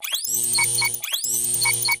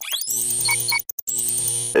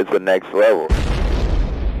it's the next level.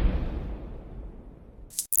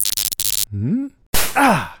 Hmm?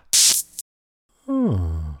 Ah!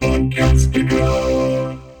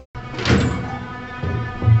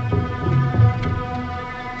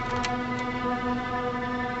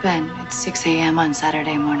 Ben, it's 6 a.m. on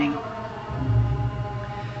Saturday morning.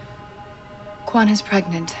 Kwan is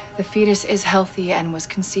pregnant. The fetus is healthy and was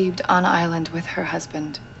conceived on island with her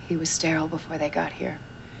husband. He was sterile before they got here.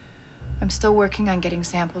 I'm still working on getting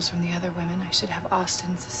samples from the other women. I should have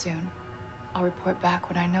Austin's soon. I'll report back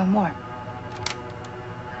when I know more.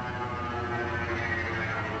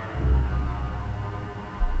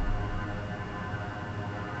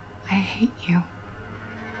 I hate you.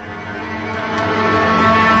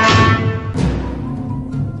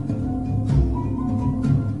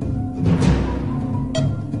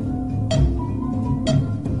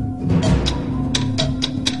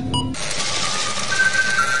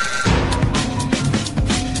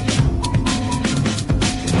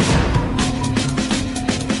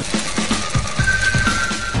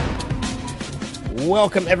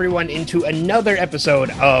 Welcome everyone into another episode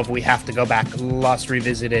of We Have to Go Back Lost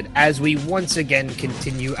Revisited as we once again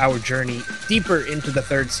continue our journey deeper into the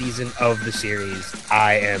third season of the series.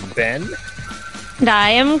 I am Ben. And I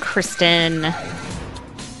am Kristen.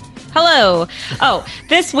 Hello. Oh,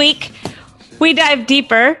 this week we dive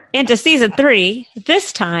deeper into season 3,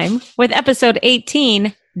 this time with episode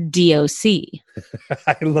 18, DOC.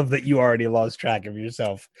 I love that you already lost track of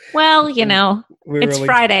yourself. Well, you know, it's really,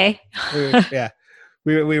 Friday.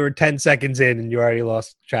 We were 10 seconds in and you already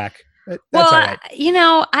lost track. That's well, all right. You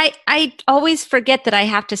know, I always forget that I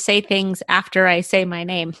have to say things after I say my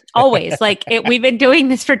name. Always. We've been doing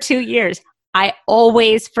this for 2 years. I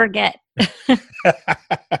always forget.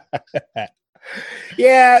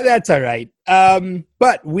 Yeah, that's all right.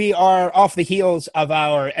 But we are off the heels of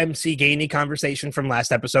our MC Gainey conversation from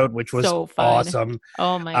last episode, which was so fun. Awesome.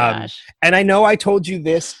 Oh my gosh. And I know I told you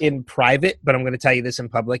this in private, but I'm going to tell you this in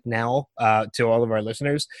public now to all of our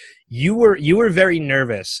listeners. You were very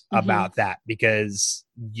nervous about that because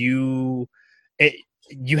you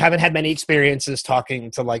haven't had many experiences talking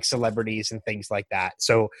to like celebrities and things like that.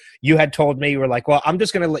 So you had told me, you were like, well, I'm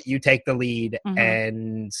just going to let you take the lead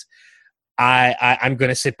and I'm going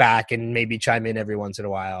to sit back and maybe chime in every once in a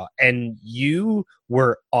while. And you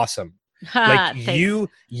were awesome. Like you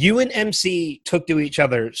and MC took to each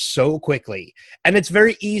other so quickly. And it's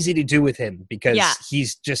very easy to do with him because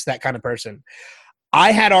he's just that kind of person.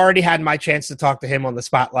 I had already had my chance to talk to him on the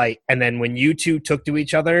spotlight. And then when you two took to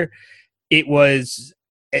each other, I was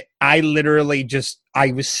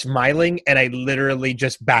smiling and I literally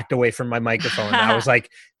just backed away from my microphone. I was like,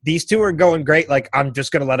 these two are going great. Like, I'm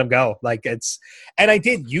just going to let them go. And I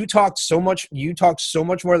did. You talked so much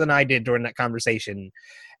more than I did during that conversation.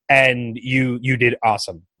 And you did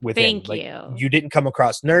awesome with him. Thank you. You didn't come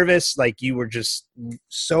across nervous. Like, you were just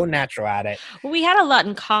so natural at it. Well, we had a lot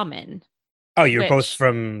in common. Oh, you're both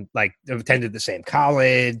from, attended the same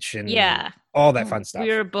college and all that fun stuff.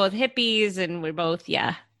 We were both hippies and we both,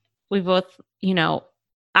 you know,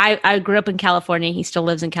 I grew up in California. He still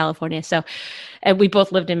lives in California. So, and we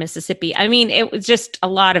both lived in Mississippi. I mean, it was just a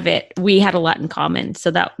lot of it. We had a lot in common.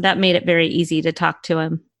 So that made it very easy to talk to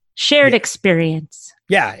him. Shared experience.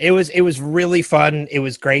 Yeah, it was really fun. It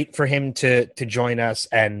was great for him to join us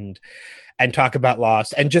and talk about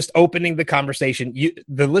Lost and just opening the conversation.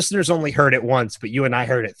 The listeners only heard it once, but you and I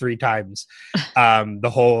heard it 3 times. The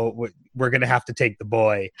whole, we're going to have to take the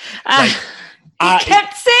boy. He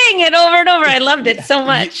kept saying it over and over. I loved it so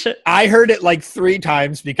much. I heard it 3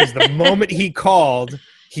 times because the moment he called,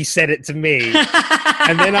 he said it to me.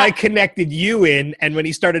 And then I connected you in. And when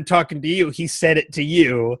he started talking to you, he said it to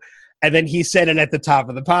you. And then he said it at the top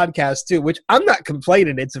of the podcast too, which I'm not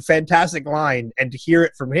complaining. It's a fantastic line. And to hear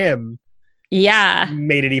it from him,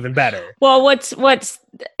 made it even better. Well,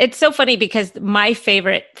 it's so funny because my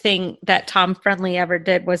favorite thing that Tom Friendly ever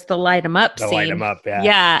did was the light 'em up scene. Light 'em up, yeah.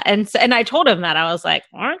 Yeah, and I told him that. I was like,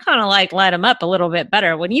 I kind of like light 'em up a little bit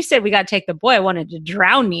better. When you said we got to take the boy, I wanted to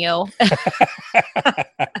drown you.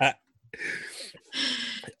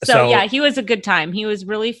 So yeah, he was a good time. He was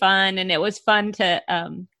really fun, and it was fun to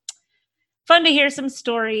hear some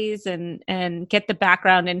stories and get the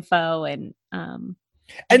background info and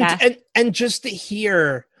just to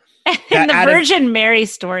hear and the Virgin Mary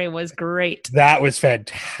story was great. That was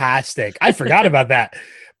fantastic. I forgot about that.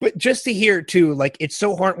 But just to hear too, it's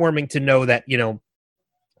so heartwarming to know that, you know,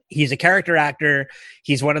 he's a character actor.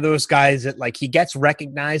 He's one of those guys that like he gets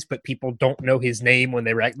recognized, but people don't know his name when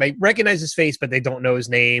they recognize his face, but they don't know his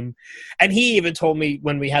name. And he even told me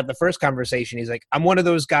when we had the first conversation, he's like, I'm one of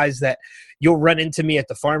those guys that you'll run into me at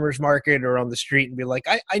the farmer's market or on the street and be like,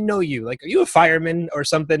 I know you. Like, are you a fireman or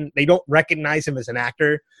something? They don't recognize him as an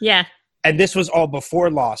actor. Yeah. And this was all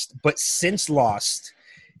before Lost, but since Lost,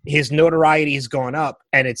 his notoriety has gone up,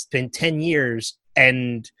 and it's been 10 years,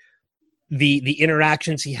 and the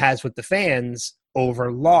interactions he has with the fans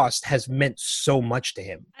over Lost has meant so much to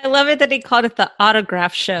him. I love it that he called it the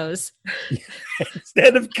autograph shows.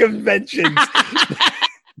 Instead of conventions.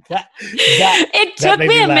 It took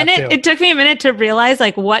me a minute. It took me a minute to realize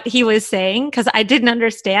like what he was saying because I didn't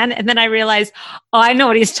understand. And then I realized, oh, I know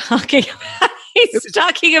what he's talking about. He's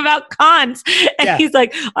talking about cons. And he's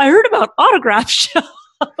like, I heard about autograph shows.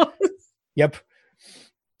 Yep.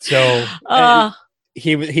 So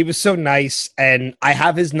he was so nice, and I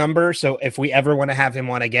have his number. So if we ever want to have him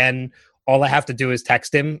on again, all I have to do is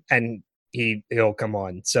text him, and he'll come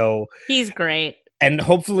on. So he's great, and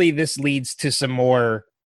hopefully this leads to some more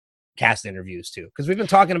cast interviews too, because we've been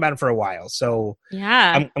talking about him for a while. So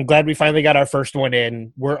yeah, I'm glad we finally got our first one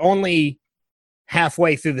in. We're only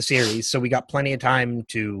halfway through the series, so we got plenty of time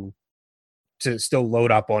to still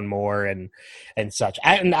load up on more and such.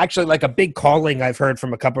 And actually, like a big calling I've heard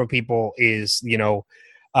from a couple of people is,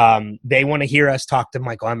 they want to hear us talk to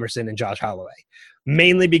Michael Emerson and Josh Holloway,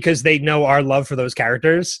 mainly because they know our love for those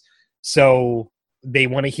characters. So they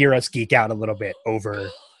want to hear us geek out a little bit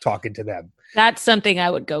over talking to them. That's something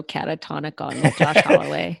I would go catatonic on with Josh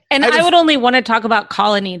Holloway. And I would only want to talk about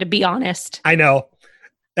Colony, to be honest. I know.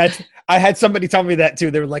 I had somebody tell me that too.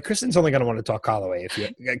 They were like, Kristen's only going to want to talk Colony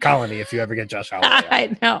if you ever get Josh Holloway.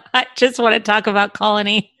 I know. I just want to talk about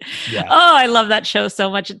Colony. Yeah. Oh, I love that show so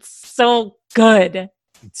much. It's so good.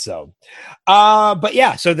 So, but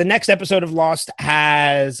yeah, so the next episode of Lost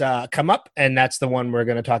has come up, and that's the one we're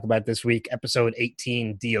going to talk about this week, episode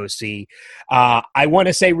 18, DOC. I want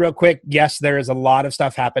to say real quick, yes, there is a lot of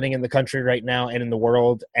stuff happening in the country right now and in the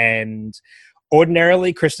world, and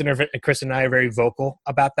ordinarily, Kristen and I are very vocal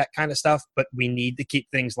about that kind of stuff, but we need to keep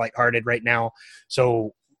things lighthearted right now.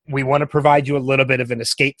 So we want to provide you a little bit of an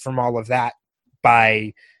escape from all of that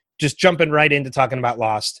by just jumping right into talking about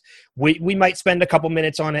Lost. We might spend a couple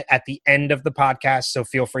minutes on it at the end of the podcast, so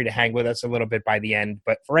feel free to hang with us a little bit by the end.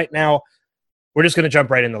 But for right now, we're just going to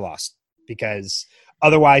jump right into Lost, because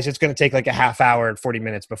otherwise it's going to take like a half hour and 40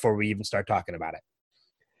 minutes before we even start talking about it.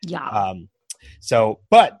 Yeah.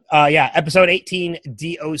 Episode 18,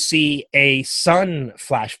 DOC, a Sun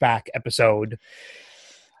flashback episode.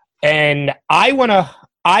 And I want to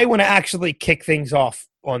actually kick things off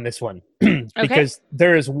on this one because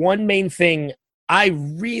there is one main thing I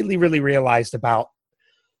really, really realized about,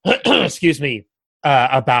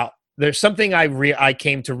 about there's something I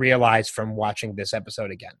came to realize from watching this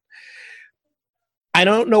episode again. I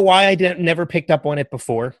don't know why I never picked up on it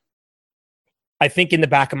before. I think in the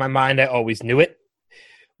back of my mind, I always knew it.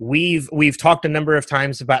 We've talked a number of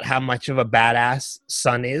times about how much of a badass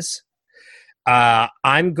Sun is.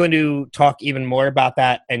 I'm going to talk even more about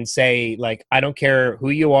that and say, like, I don't care who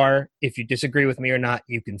you are. If you disagree with me or not,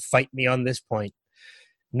 you can fight me on this point.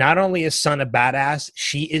 Not only is Sun a badass,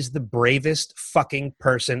 she is the bravest fucking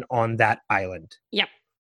person on that island. Yep.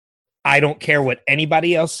 I don't care what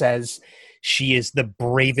anybody else says. She is the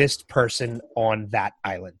bravest person on that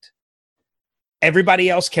island. Everybody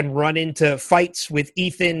else can run into fights with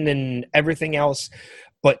Ethan and everything else,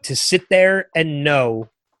 but to sit there and know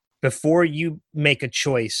before you make a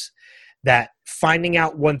choice that finding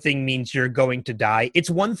out one thing means you're going to die. It's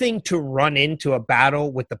one thing to run into a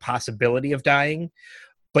battle with the possibility of dying,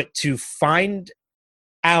 but to find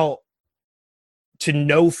out, to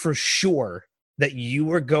know for sure that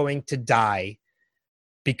you are going to die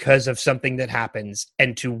because of something that happens,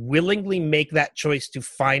 and to willingly make that choice to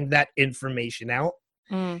find that information out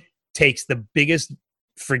takes the biggest,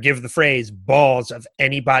 forgive the phrase, balls of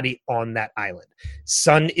anybody on that island.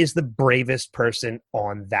 Sun is the bravest person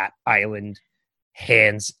on that island,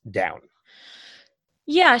 hands down.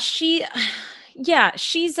 Yeah, she's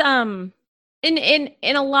in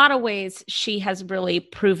a lot of ways she has really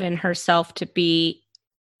proven herself to be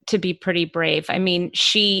pretty brave. I mean,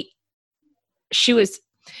 she was,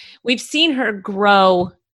 we've seen her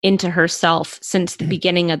grow into herself since the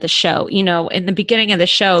beginning of the show. You know, in the beginning of the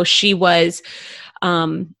show, she was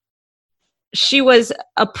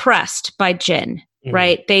oppressed by Jin,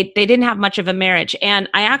 right? They didn't have much of a marriage. And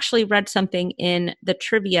I actually read something in the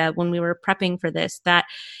trivia when we were prepping for this, that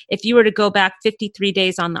if you were to go back 53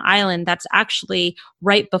 days on the island, that's actually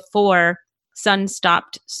right before Jin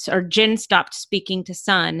stopped speaking to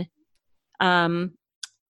Sun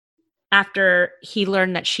after he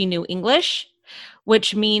learned that she knew English,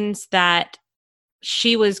 which means that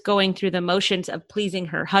she was going through the motions of pleasing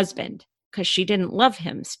her husband because she didn't love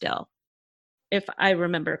him still, if I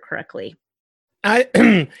remember correctly.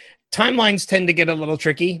 Timelines tend to get a little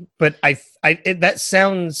tricky, but that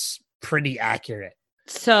sounds pretty accurate.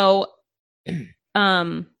 So,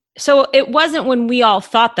 so it wasn't when we all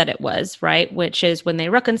thought that it was, right? Which is when they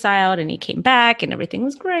reconciled and he came back and everything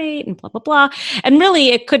was great and blah, blah, blah. And really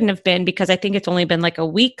it couldn't have been, because I think it's only been like a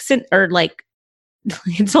week since, or like,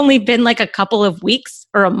 it's only been like a couple of weeks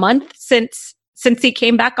or a month since he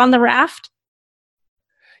came back on the raft.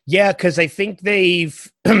 Yeah, because I think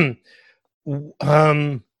they've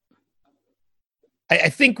I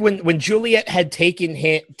think when Juliet had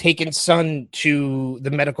taken Sun to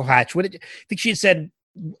the medical hatch, I think she said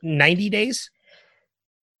 90 days?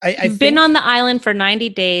 You've been on the island for 90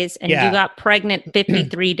 days and you got pregnant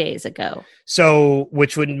 53 days ago. So,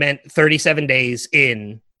 which would meant 37 days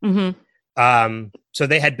in. Mm-hmm. So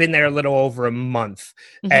they had been there a little over a month.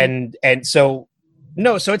 Mm-hmm. And so,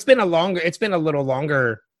 no, so it's been a little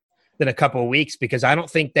longer than a couple of weeks, because I don't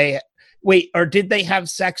think or did they have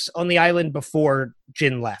sex on the island before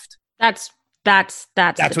Jin left? That's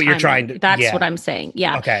what you're trying to. That's what I'm saying.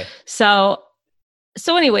 Yeah. Okay. So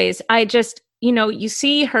anyways, I just, you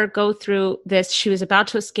see her go through this. She was about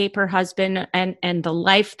to escape her husband and the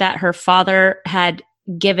life that her father had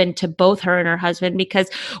given to both her and her husband, because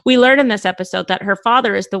we learned in this episode that her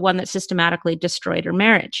father is the one that systematically destroyed her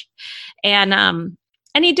marriage. And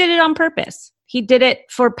he did it on purpose. He did it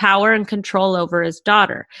for power and control over his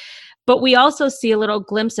daughter. But we also see a little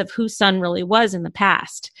glimpse of who Sun really was in the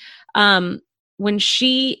past. When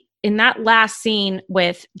she, in that last scene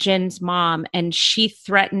with Jin's mom, and she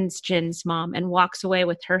threatens Jin's mom and walks away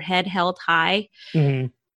with her head held high, mm-hmm.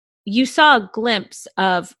 you saw a glimpse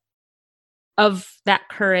of that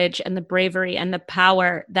courage and the bravery and the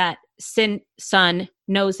power that Sun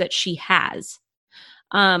knows that she has.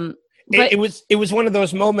 But it was one of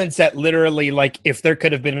those moments that literally, like, if there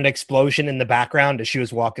could have been an explosion in the background as she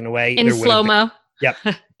was walking away in slow-mo. Yep.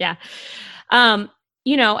 Yeah. And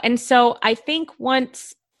so I think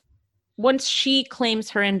once she claims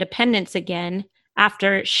her independence again,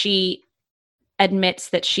 after she admits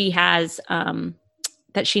that she has,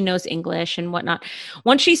 that she knows English and whatnot,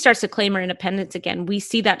 once she starts to claim her independence again, we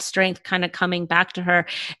see that strength kind of coming back to her.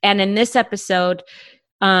 And in this episode,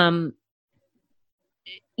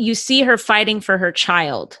 you see her fighting for her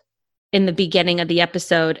child in the beginning of the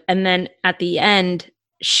episode. And then at the end,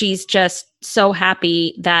 she's just so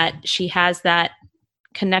happy that she has that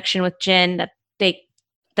connection with Jin, that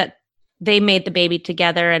they made the baby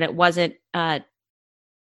together, and it wasn't,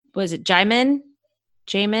 was it Jaemin?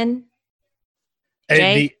 The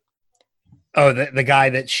guy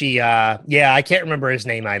that she, I can't remember his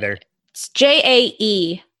name either. It's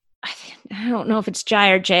Jae. I don't know if it's Jai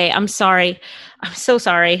or Jay. I'm sorry. I'm so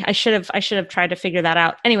sorry. I should have tried to figure that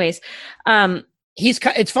out. Anyways,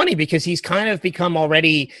 it's funny because he's kind of become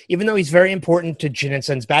already, even though he's very important to Jin and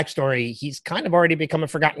Sun's backstory, he's kind of already become a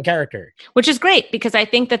forgotten character. Which is great, because I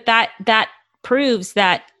think that proves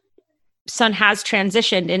that Sun has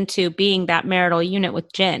transitioned into being that marital unit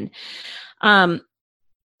with Jin. So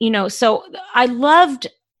I love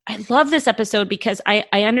this episode because I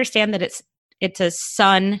understand that it's a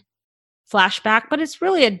Sun flashback, but it's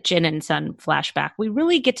really a Jin and Sun flashback. We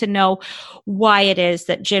really get to know why it is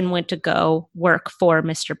that Jin went to go work for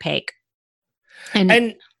Mr. Paik. And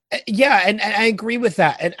I agree with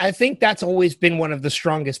that. And I think that's always been one of the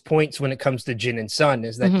strongest points when it comes to Jin and Sun,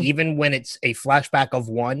 is that mm-hmm. even when it's a flashback of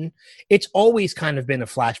one, it's always kind of been a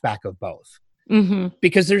flashback of both. Mm-hmm.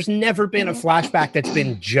 Because there's never been a flashback that's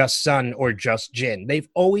been just Sun or just Jin. They've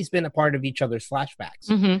always been a part of each other's flashbacks.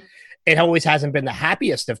 Mm-hmm. It always hasn't been the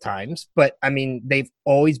happiest of times, but I mean, they've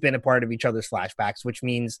always been a part of each other's flashbacks, which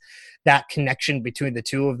means that connection between the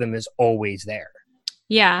two of them is always there.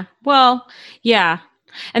 Yeah. Well, yeah.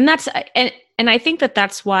 And I think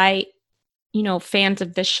that's why, fans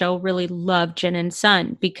of this show really love Jin and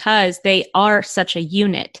Sun, because they are such a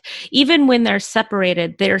unit. Even when they're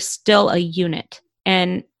separated, they're still a unit.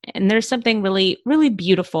 And there's something really, really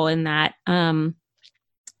beautiful in that,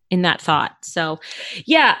 thought. So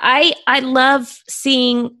yeah, I love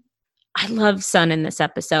Sun in this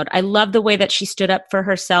episode. I love the way that she stood up for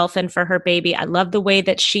herself and for her baby. I love the way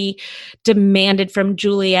that she demanded from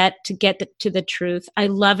Juliet to get to the truth. I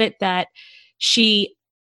love it that she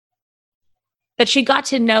got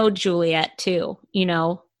to know Juliet too,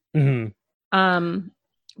 Mm-hmm.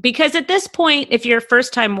 Because at this point, if you're a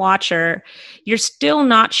first time watcher, you're still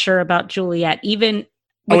not sure about Juliet, even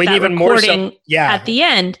with that even recording more so, yeah. at the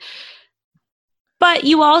end. But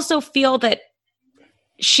you also feel that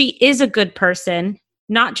she is a good person,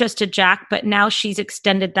 not just to Jack, but now she's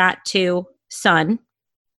extended that to Sun.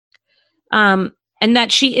 And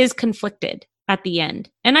that she is conflicted at the end.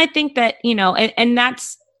 And I think that, and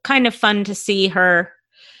that's kind of fun to see her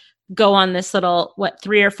go on this little,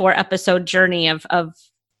 3 or 4 episode journey of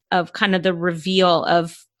kind of the reveal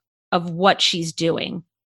of what she's doing.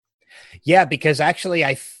 Yeah, because actually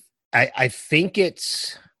I think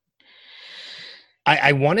it's,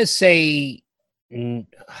 I want to say,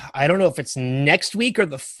 I don't know if it's next week or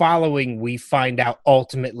the following we find out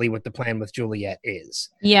ultimately what the plan with Juliet is.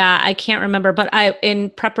 Yeah, I can't remember, but in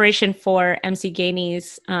preparation for MC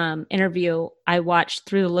Gainey's interview, I watched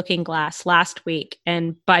Through the Looking Glass last week,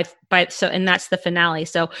 and and that's the finale.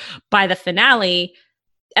 So by the finale,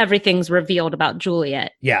 everything's revealed about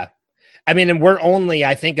Juliet. Yeah. I mean, and we're only,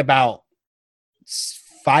 I think, about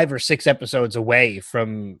 5 or 6 episodes away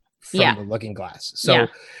from The Looking Glass. So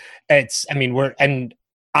it's, I mean,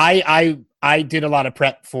 I did a lot of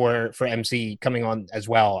prep for MC coming on as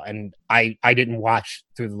well. And I didn't watch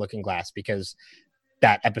Through the Looking Glass because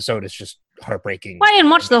that episode is just heartbreaking. Well, I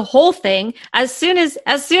didn't watch the whole thing. As soon as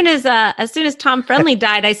Tom Friendly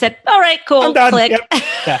died, I said, all right, cool. I'm done. Click. Yep.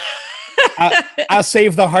 Yeah. I'll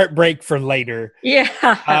save the heartbreak for later. Yeah.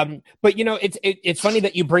 But it's funny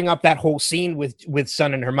that you bring up that whole scene with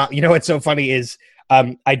Sun and her mom. What's so funny is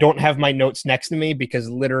I don't have my notes next to me because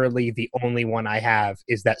literally the only one I have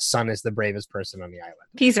is that Sun is the bravest person on the island.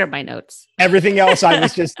 These are my notes. Everything else I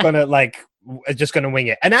was just gonna wing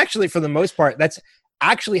it. And actually, for the most part, that's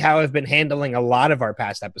actually how I've been handling a lot of our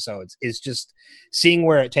past episodes, is just seeing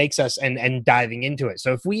where it takes us and diving into it.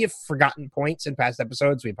 So if we have forgotten points in past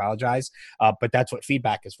episodes, we apologize. But that's what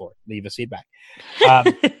feedback is for. Leave us feedback.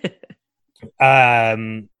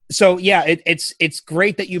 So yeah, it's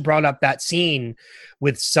great that you brought up that scene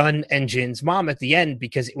with Sun and Jin's mom at the end,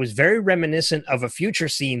 because it was very reminiscent of a future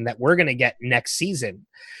scene that we're going to get next season,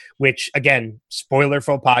 which, again,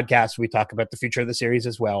 spoiler-full podcast, we talk about the future of the series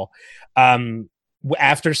as well.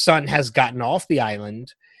 After Sun has gotten off the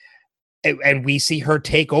island and we see her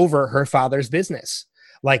take over her father's business.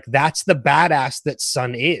 Like, that's the badass that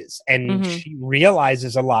Sun is. And she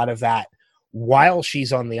realizes a lot of that while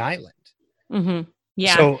she's on the island. Mm-hmm.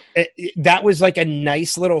 Yeah. So that was like a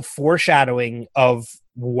nice little foreshadowing of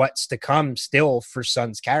what's to come still for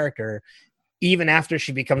Sun's character, even after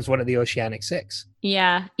she becomes one of the Oceanic Six.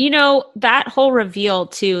 Yeah. That whole reveal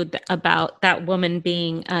too about that woman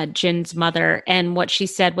being Jin's mother, and what she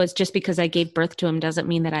said was, just because I gave birth to him doesn't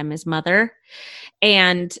mean that I'm his mother.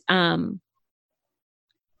 And,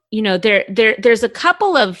 there's a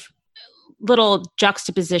couple of little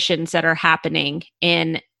juxtapositions that are happening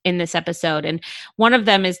in this episode. And one of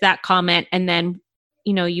them is that comment. And then,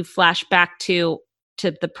 you flash back to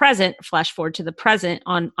the present, flash forward to the present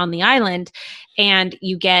on the island, and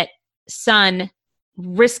you get Sun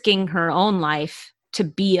risking her own life to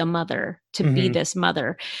be a mother, to be this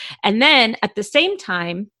mother. And then at the same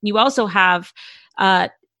time, you also have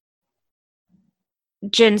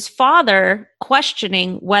Jin's father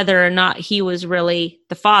questioning whether or not he was really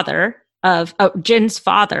the father of Jin's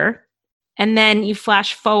father. And then you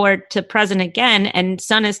flash forward to present again, and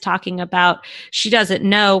Sun is talking about she doesn't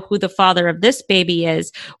know who the father of this baby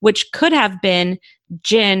is, which could have been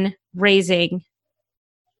Jin raising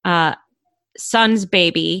Sun's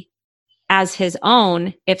baby as his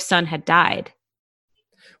own if Sun had died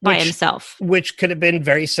by himself. Which could have been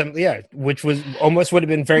very similar, yeah, which was almost would have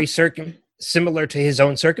been very similar to his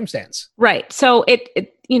own circumstance. Right. So it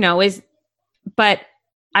is, but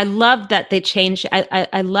I love that they changed.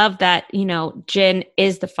 I love that, Jin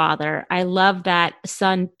is the father. I love that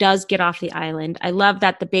Sun does get off the island. I love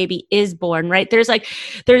that the baby is born, right? There's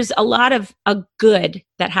a lot of a good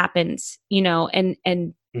that happens, and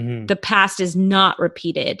the past is not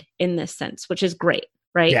repeated in this sense, which is great.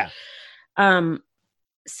 Right. Yeah.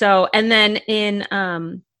 So, and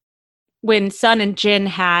then when Sun and Jin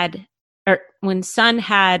when Sun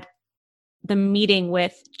had the meeting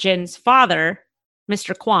with Jin's father,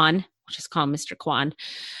 Mr. Kwan, we'll just call him Mr. Kwan.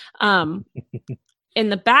 In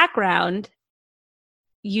the background,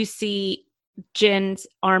 you see Jin's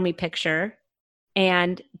army picture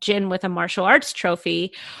and Jin with a martial arts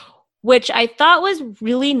trophy, which I thought was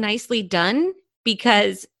really nicely done,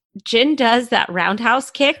 because Jin does that roundhouse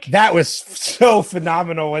kick. That was so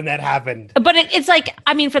phenomenal when that happened. But it's like,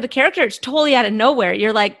 I mean, for the character, it's totally out of nowhere.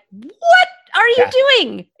 You're like, what are you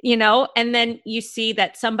doing? And then you see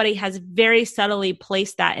that somebody has very subtly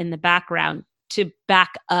placed that in the background to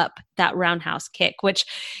back up that roundhouse kick, which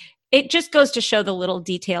it just goes to show the little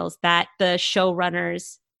details that the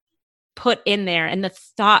showrunners put in there and the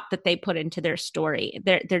thought that they put into their story.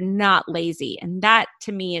 They're not lazy. And that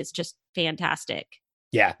to me is just fantastic.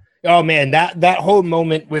 Yeah. Oh man, that whole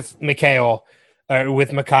moment with Mikhail,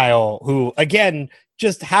 who again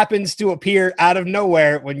just happens to appear out of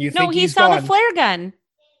nowhere when you think he he's saw gone. the flare gun.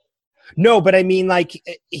 No, but I mean, like,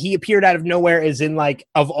 he appeared out of nowhere, as in, like,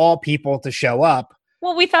 of all people to show up.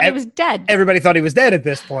 Well, we thought he was dead. Everybody thought he was dead at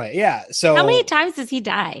this point. Yeah. So how many times does he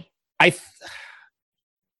die? I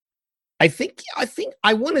think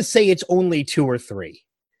I want to say it's only 2 or 3.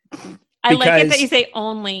 I like it that you say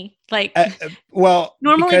only. Like, well,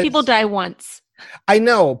 normally people die once. I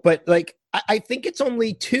know, but like, I think it's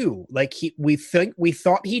only 2. Like, we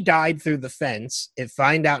thought he died through the fence. And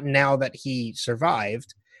find out now that he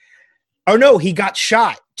survived. Oh no, he got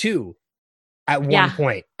shot too. At one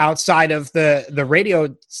point, outside of the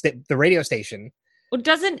radio station. Well,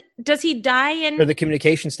 does he die in or the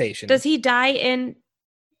communication station? Does he die in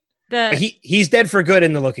the? He's dead for good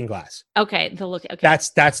in the Looking Glass. Okay, Okay,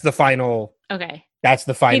 that's the final. Okay, that's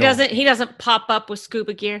the final. He doesn't pop up with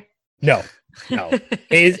scuba gear. No.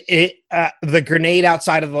 The grenade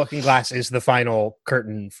outside of the Looking Glass is the final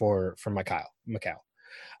curtain for Mikhail.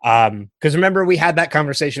 Because remember, we had that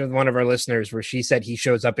conversation with one of our listeners where she said he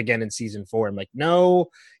shows up again in season 4. I'm like, no,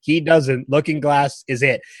 he doesn't. Looking Glass is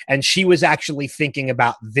it. And she was actually thinking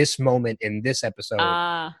about this moment in this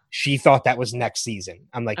episode. She thought that was next season.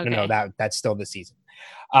 I'm like, no, that's still this season.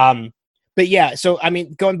 But yeah, so I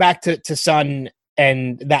mean, going back to Sun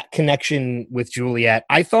and that connection with Juliet,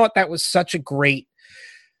 I thought that was such a great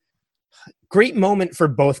moment for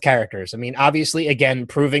both characters. I mean, obviously, again,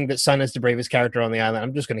 proving that Sun is the bravest character on the island.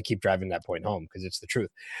 I'm just going to keep driving that point home because it's the truth.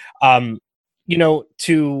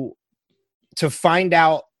 To find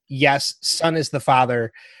out, yes, Sun is the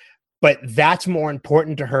father, but that's more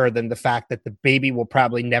important to her than the fact that the baby will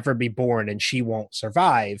probably never be born and she won't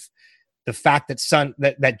survive. The fact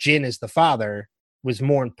that that Jin is the father was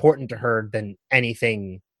more important to her than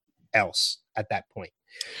anything else at that point.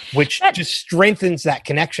 Which just strengthens that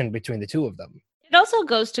connection between the two of them. It also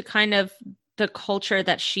goes to kind of the culture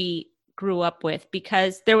that she grew up with,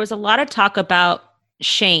 because there was a lot of talk about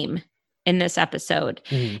shame in this episode.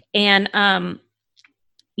 Mm-hmm. And,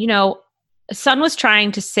 Sun was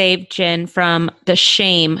trying to save Jin from the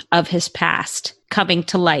shame of his past coming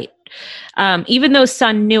to light. Even though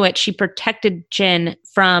Sun knew it, she protected Jin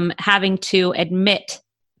from having to admit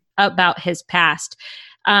about his past.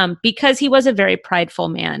 Because he was a very prideful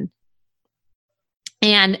man.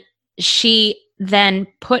 And she then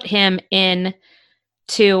put him in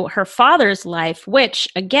to her father's life, which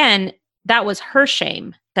again, that was her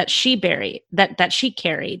shame that she buried, that she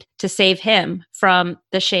carried to save him from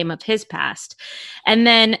the shame of his past. And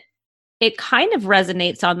then it kind of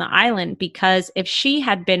resonates on the island, because if she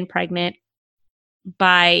had been pregnant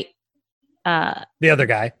by the other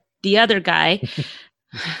guy,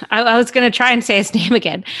 I was going to try and say his name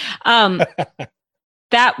again.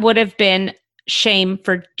 That would have been shame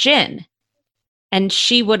for Jin. And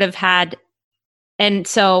she would have had, and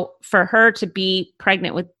so for her to be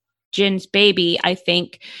pregnant with Jin's baby, I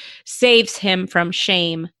think saves him from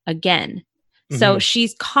shame again. Mm-hmm. So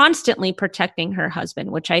she's constantly protecting her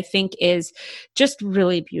husband, which I think is just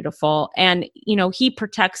really beautiful. And, he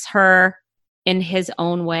protects her in his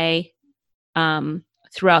own way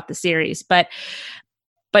throughout the series. But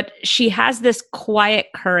she has this quiet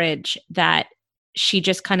courage that she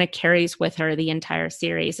just kind of carries with her the entire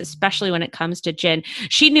series, especially when it comes to Jin.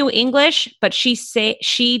 She knew English, but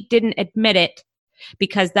she didn't admit it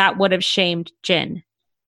because that would have shamed Jin.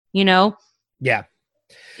 Yeah.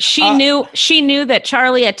 She knew that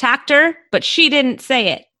Charlie attacked her, but she didn't say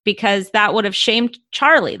it because that would have shamed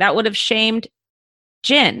Charlie. That would have shamed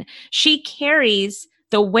Jin. She carries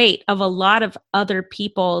the weight of a lot of other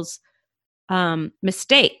people's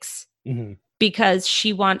mistakes, mm-hmm. because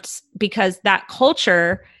that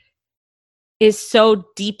culture is so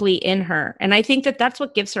deeply in her. And I think that that's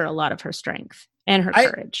what gives her a lot of her strength and her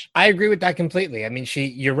courage. I agree with that completely. I mean,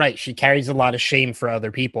 you're right. She carries a lot of shame for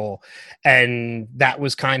other people. And that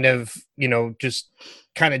was kind of, just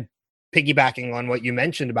kind of piggybacking on what you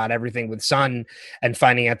mentioned about everything with Sun and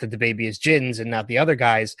finding out that the baby is Jin's and not the other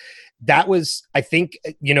guy's. That was, I think,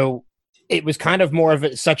 it was kind of more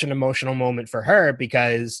of such an emotional moment for her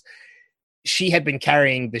because she had been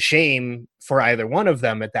carrying the shame for either one of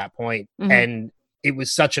them at that point. Mm-hmm. And it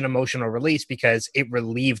was such an emotional release because it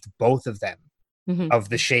relieved both of them mm-hmm. of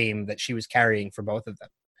the shame that she was carrying for both of them.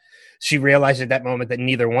 She realized at that moment that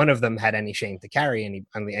neither one of them had any shame to carry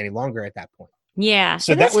any longer at that point. Yeah.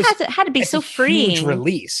 So And that this was had to be it's so a freeing. huge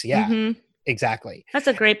release. Yeah, Mhm. exactly. That's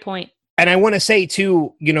a great point. And I want to say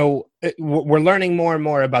too, we're learning more and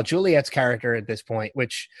more about Juliet's character at this point,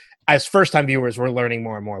 which as first time viewers, we're learning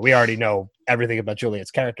more and more. We already know everything about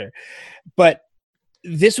Juliet's character, but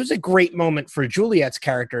this was a great moment for Juliet's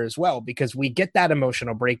character as well, because we get that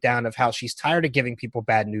emotional breakdown of how she's tired of giving people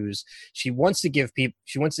bad news. She wants to give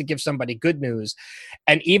somebody good news.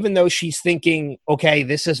 And even though she's thinking, okay,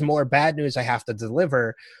 this is more bad news I have to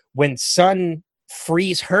deliver, when Sun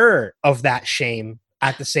frees her of that shame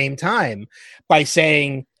at the same time by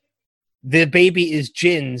saying, the baby is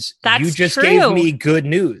Jin's. That's You just true. gave me good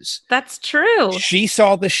news. That's true. She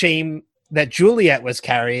saw the shame that Juliet was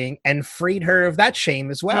carrying and freed her of that shame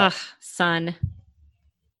as well. Ugh, Sun.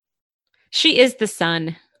 She is the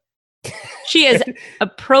sun. She is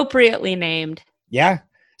appropriately named. Yeah.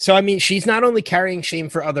 So, I mean, she's not only carrying shame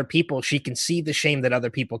for other people, she can see the shame that other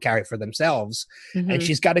people carry for themselves. Mhm. And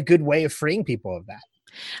she's got a good way of freeing people of that.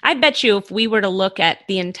 I bet you if we were to look at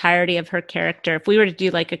the entirety of her character, if we were to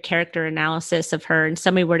do like a character analysis of her and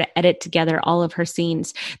somebody were to edit together all of her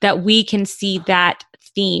scenes, that we can see that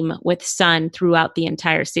theme with Sun throughout the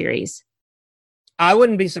entire series. I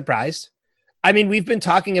wouldn't be surprised. I mean, we've been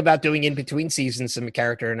talking about doing in between seasons some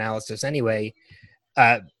character analysis anyway.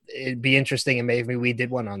 It'd be interesting, and maybe we did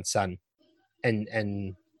one on Sun and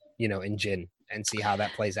in Jin and see how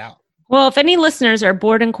that plays out. Well, if any listeners are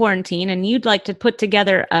bored in quarantine and you'd like to put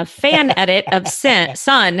together a fan edit of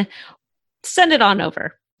Sun, send it on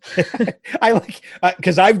over. I like,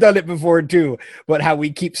 because I've done it before too, but how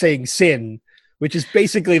we keep saying Sin, which is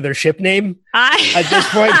basically their ship name at this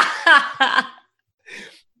point.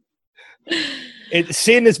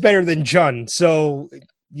 Sin is better than Jun, so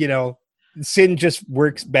Sin just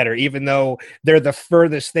works better, even though they're the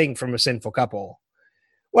furthest thing from a sinful couple.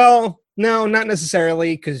 Well, no, not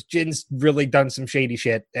necessarily, because Jin's really done some shady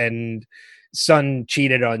shit, and Sun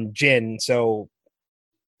cheated on Jin, so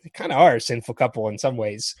they kind of are a sinful couple in some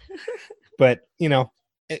ways. But,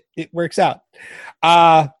 it works out.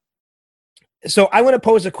 So I want to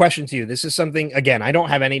pose a question to you. This is something, again, I don't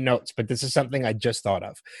have any notes, but this is something I just thought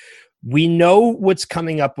of. We know what's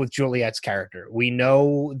coming up with Juliet's character. We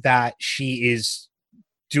know that she is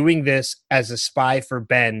doing this as a spy for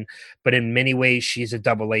Ben, but in many ways she's a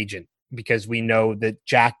double agent, because we know that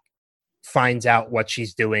Jack finds out what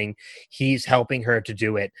she's doing. He's helping her to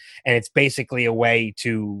do it. And it's basically a way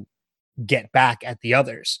to get back at the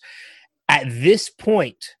others. At this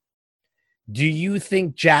point, do you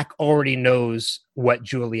think Jack already knows what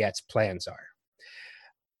Juliet's plans are?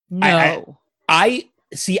 No.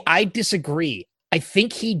 I disagree. I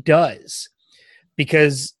think he does,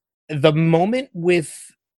 because the moment with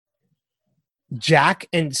Jack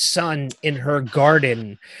and Sun in her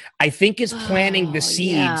garden, I think is planting the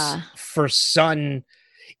seeds for Sun.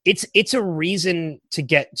 It's a reason to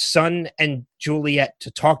get Sun and Juliet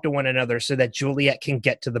to talk to one another so that Juliet can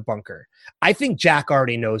get to the bunker. I think Jack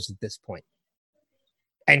already knows at this point,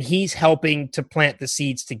 and he's helping to plant the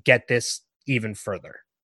seeds to get this even further.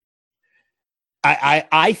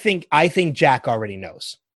 I think Jack already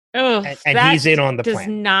knows, and he's in on the plan. Does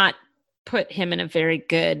not put him in a very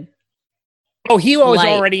good. Oh, he was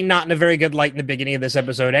already not in a very good light in the beginning of this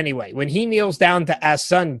episode anyway. When he kneels down to ask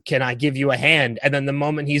Sun, can I give you a hand? And then the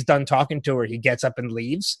moment he's done talking to her, he gets up and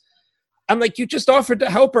leaves. I'm like, you just offered to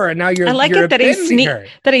help her, and now you're. I like you're it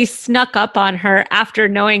that he snuck up on her after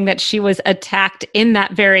knowing that she was attacked in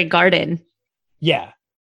that very garden. Yeah.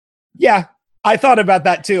 I thought about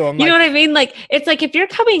that too. You know what I mean? Like, it's like if you're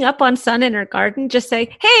coming up on Sun in her garden, just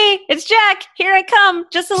say, "Hey, it's Jack. Here I come.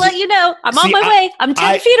 Just to let you know, I'm on my way. I'm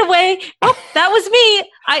 10 feet away. Oh, that was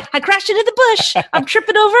me. I crashed into the bush. I'm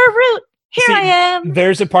tripping over a root. Here I am."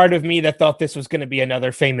 There's a part of me that thought this was going to be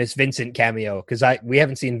another famous Vincent cameo, because we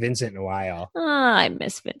haven't seen Vincent in a while. Oh, I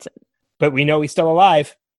miss Vincent. But we know he's still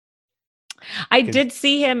alive. I did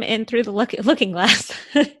see him in Through the Looking Glass.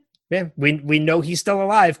 Yeah, we know he's still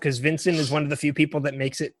alive because Vincent is one of the few people that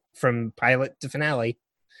makes it from pilot to finale.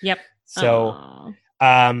 Yep. So,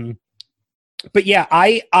 but yeah,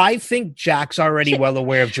 I think Jack's already well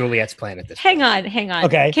aware of Juliet's plan at this point. Hang on.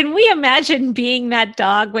 Okay. Can we imagine being that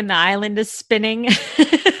dog when the island is spinning?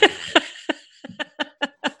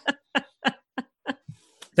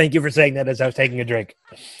 Thank you for saying that as I was taking a drink.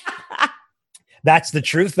 That's the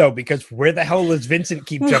truth, though, because where the hell does Vincent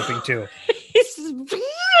keep jumping to?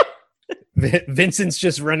 Vincent's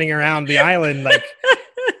just running around the island like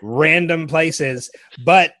random places,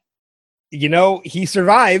 but he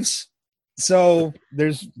survives. So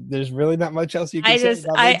there's really not much else you can say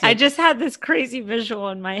about Vincent. I just had this crazy visual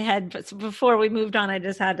in my head, but before we moved on, I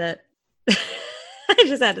just had to. I I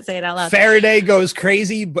just had to say it out loud. Faraday goes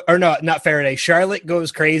crazy, or no, not Faraday. Charlotte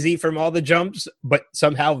goes crazy from all the jumps, but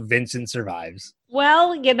somehow Vincent survives.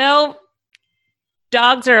 Well,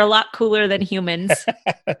 dogs are a lot cooler than humans.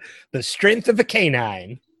 The strength of a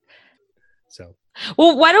canine. So,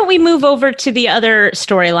 well, why don't we move over to the other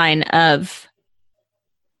storyline of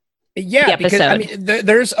yeah, the because I episode? mean,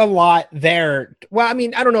 there's a lot there. Well, I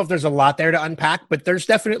mean, I don't know if there's a lot there to unpack, but there's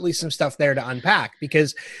definitely some stuff there to unpack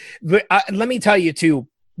because let me tell you too,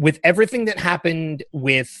 with everything that happened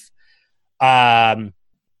with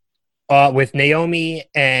Naomi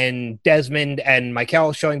and Desmond and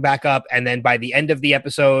Michael showing back up, and then by the end of the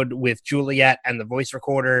episode with Juliet and the voice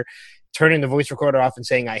recorder, turning the voice recorder off and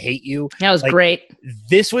saying, "I hate you." That was great.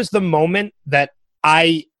 This was the moment that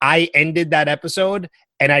I ended that episode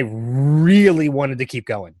and I really wanted to keep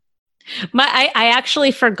going. I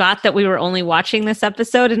actually forgot that we were only watching this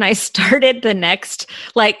episode, and I started the next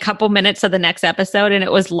couple minutes of the next episode, and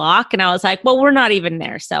it was Locke, and I was like, well, we're not even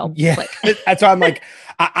there. So yeah, that's why I'm like,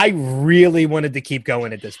 I really wanted to keep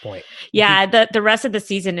going at this point. Yeah, the rest of the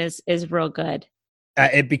season is real good.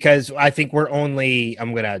 Because I think we're only,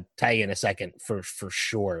 I'm going to tell you in a second for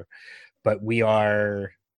sure, but we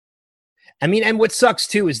are, I mean, and what sucks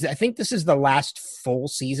too is I think this is the last full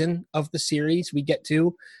season of the series we get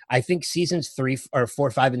to. I think seasons 3 or 4,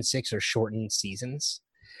 5, and 6 are shortened seasons.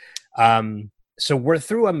 So we're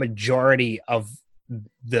through a majority of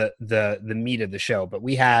the meat of the show, but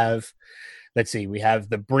we have, let's see, we have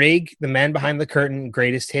The Brig, The Man Behind the Curtain,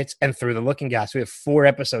 Greatest Hits, and Through the Looking Glass. We have 4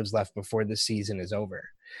 episodes left before this season is over.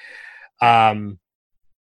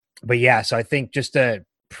 But yeah, so I think just to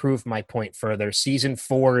prove my point further, season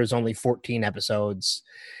 4 is only 14 episodes.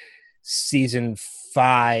 Season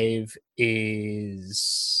 5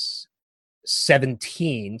 is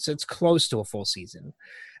 17, so it's close to a full season.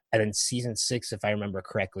 And then season 6, if I remember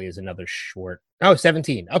correctly, is another short. Oh,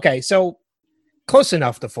 17. Okay, so close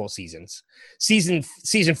enough to full seasons. Season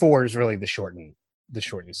 4 is really the shortened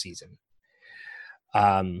season.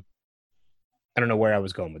 I don't know where I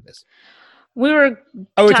was going with this. We're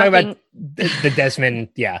talking about the Desmond.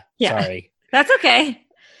 Yeah, sorry. That's okay.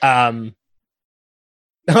 Oh,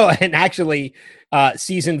 and actually,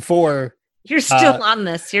 season 4. You're still on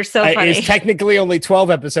this. You're so funny. It's technically only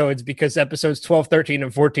 12 episodes because episodes 12, 13,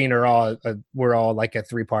 and 14 are all like a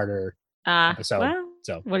 3-parter episode. Well,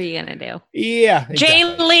 so what are you gonna do? Yeah,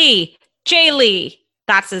 exactly. Jay Lee.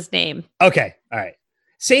 That's his name. Okay, all right.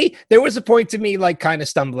 See, there was a point to me kind of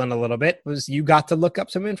stumbling a little bit, was you got to look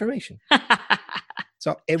up some information.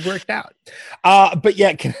 So it worked out. But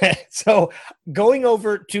yeah, so going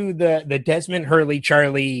over to the Desmond, Hurley,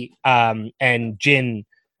 Charlie, and Jin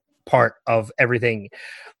part of everything,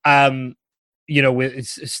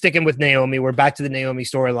 sticking with Naomi, we're back to the Naomi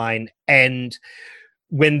storyline. And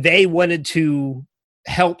when they wanted to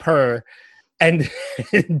help her, and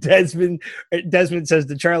Desmond says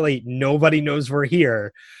to Charlie, "Nobody knows we're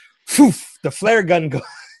here." Poof, the flare gun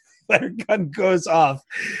goes off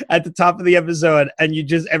at the top of the episode, and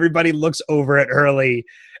everybody looks over at Hurley,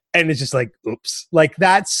 and it's just like, oops.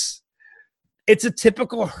 It's a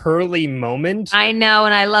typical Hurley moment. I know,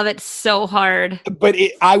 and I love it so hard. But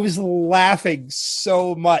I was laughing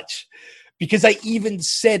so much because I even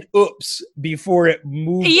said oops before it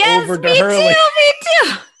moved over to Hurley. Me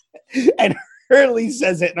too. And Hurley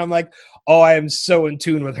says it, and I'm like, oh, I am so in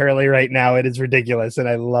tune with Hurley right now. It is ridiculous, and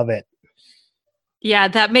I love it. Yeah,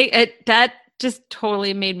 that just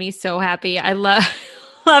totally made me so happy. I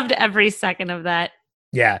loved every second of that.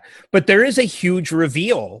 Yeah, but there is a huge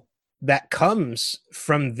reveal that comes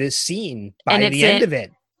from this scene by the end of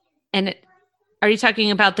it. And are you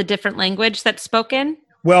talking about the different language that's spoken?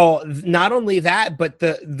 Well, not only that, but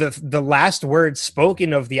the last words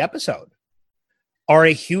spoken of the episode are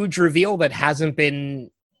a huge reveal that hasn't been,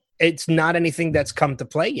 it's not anything that's come to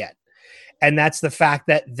play yet. And that's the fact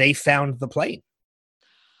that they found the plane.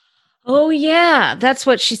 Oh yeah, that's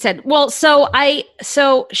what she said. Well, so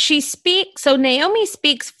Naomi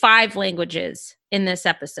speaks 5 languages in this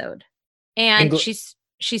episode. And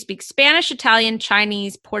she speaks Spanish, Italian,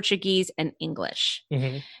 Chinese, Portuguese, and English.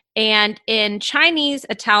 Mm-hmm. And in Chinese,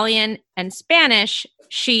 Italian, and Spanish,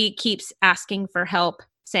 she keeps asking for help,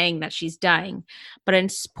 saying that she's dying. But in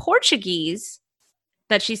Portuguese,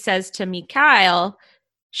 that she says to Mikhail,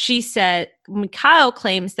 Mikhail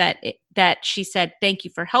claims that she said, "Thank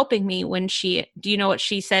you for helping me," do you know what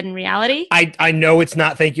she said in reality? I know it's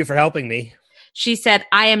not "thank you for helping me." She said,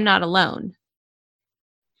 "I am not alone."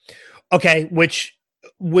 Okay, which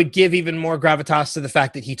would give even more gravitas to the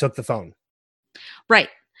fact that he took the phone. Right.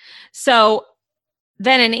 So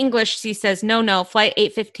then in English, she says, no, flight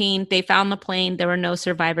 815, they found the plane. There were no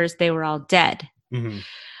survivors. They were all dead.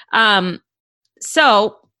 Mhm.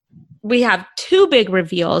 So we have two big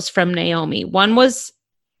reveals from Naomi. One was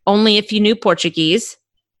only if you knew Portuguese,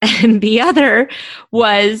 and the other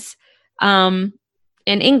was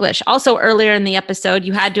in English. Also, earlier in the episode,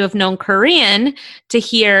 you had to have known Korean to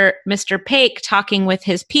hear Mr. Paik talking with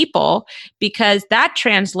his people, because that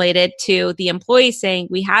translated to the employee saying,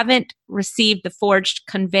 "We haven't received the forged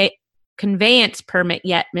conveyance permit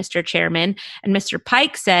yet, Mr. Chairman." And Mr.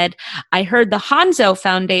 Paik said, "I heard the Hanzo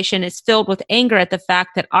Foundation is filled with anger at the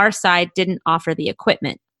fact that our side didn't offer the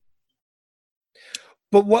equipment."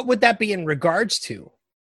 But what would that be in regards to?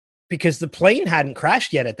 Because the plane hadn't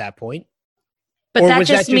crashed yet at that point. But Or that was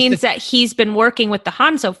that just just means the- that he's been working with the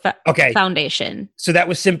Hanzo Okay. Foundation. So that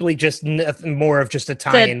was simply just nothing more of just a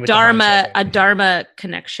tie-in The with Dharma, the a Dharma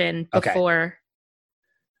connection Okay. before.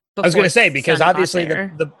 I was going to say, because Sun got obviously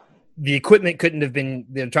there. the equipment couldn't have been,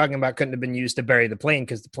 they're talking about couldn't have been used to bury the plane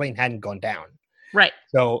because the plane hadn't gone down. Right.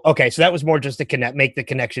 So, okay. So that was more just to make the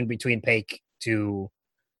connection between Paik to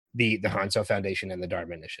the Hanzo Foundation and the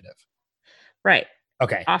Dharma Initiative. Right.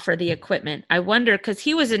 Okay. Offer the equipment. I wonder, because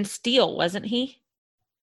he was in steel, wasn't he?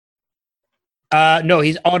 No,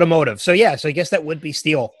 he's automotive. So yeah, so I guess that would be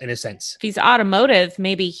steel in a sense. If he's automotive,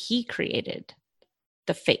 maybe he created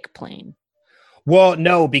the fake plane. Well,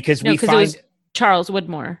 no, because No, we because it find was Charles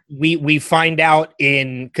Woodmore. we find out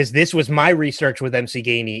because this was my research with MC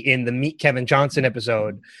Gainey in the Meet Kevin Johnson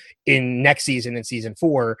episode in next season, in season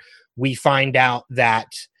 4, we find out that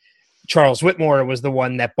Charles Whitmore was the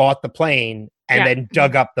one that bought the plane and then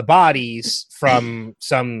dug up the bodies from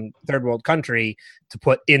some third world country to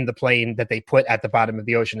put in the plane that they put at the bottom of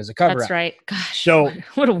the ocean as a cover-up. That's right. Gosh, So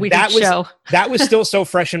what a weird that was- show. That was still so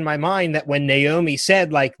fresh in my mind that when Naomi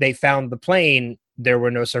said, like, they found the plane, there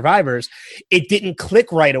were no survivors, it didn't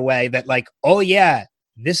click right away that, like, oh yeah,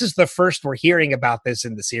 this is the first we're hearing about this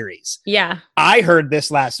in the series. Yeah. I heard this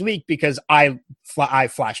last week because I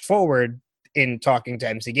flashed forward in talking to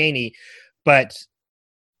MC Gainey, but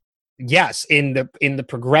yes, in the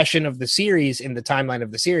progression of the series, in the timeline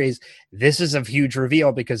of the series, this is a huge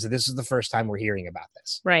reveal because this is the first time we're hearing about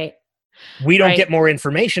this. Right. We don't Right. get more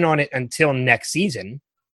information on it until next season,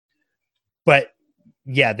 but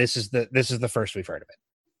yeah, this is the first we've heard of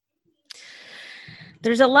it.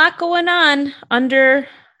 There's a lot going on under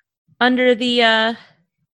the I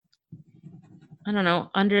don't know,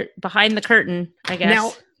 behind the curtain, I guess.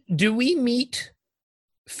 Now, do we meet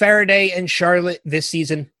Faraday and Charlotte this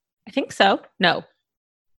season? I think so. No.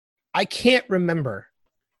 I can't remember.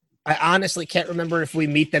 I honestly can't remember if we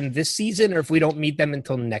meet them this season or if we don't meet them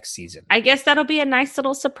until next season. I guess that'll be a nice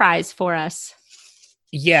little surprise for us.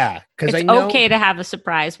 Yeah, because It's I know okay to have a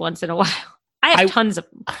surprise once in a while. I have tons of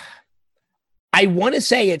them. I want to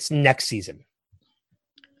say it's next season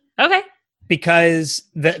Okay. because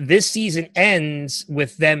this season ends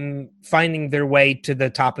with them finding their way to the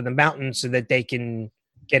top of the mountain so that they can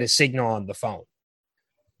get a signal on the phone.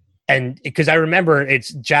 And because I remember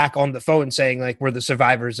it's Jack on the phone saying, like, we're the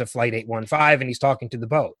survivors of Flight 815, and he's talking to the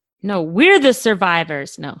boat. No, we're the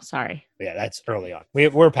survivors. No, sorry. Yeah, that's early on.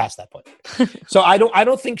 We're past that point. So I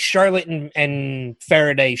don't think Charlotte and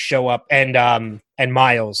Faraday show up and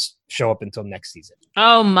Miles show up until next season.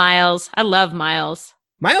 Oh, Miles. I love Miles.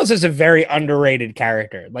 Miles is a very underrated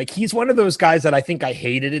character. Like, he's one of those guys that I think I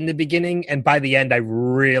hated in the beginning, and by the end I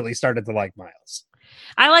really started to like Miles.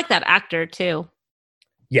 I like that actor too.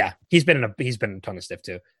 Yeah, he's been in a ton of stuff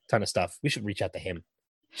too. Ton of stuff. We should reach out to him.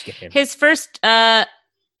 Just get him. His first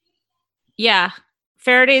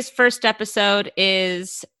Faraday's first episode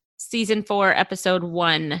is season 4, episode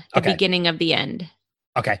 1, the Okay. beginning of the end.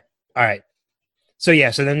 Okay. All right. So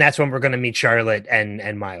yeah, so then that's when we're going to meet Charlotte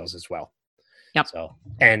and Miles as well. Yep. So,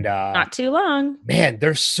 and Not too long. man,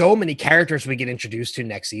 there's so many characters we get introduced to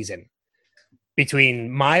next season. Between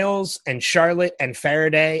Miles and Charlotte and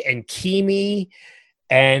Faraday and Kimi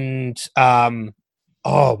and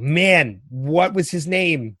oh man, what was his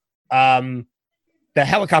name? The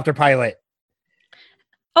helicopter pilot.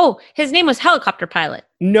 Oh, his name was Helicopter Pilot.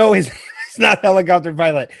 No, it's not helicopter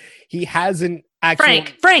pilot. He has an actual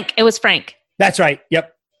Frank. It was Frank. That's right.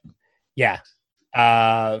 Yep. Yeah.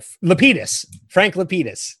 Lapidus. Frank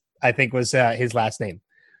Lapidus, I think was his last name.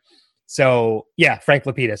 So yeah, Frank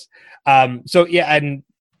Lapidus. So yeah, and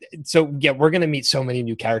so yeah, we're gonna meet so many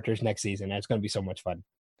new characters next season. It's gonna be so much fun.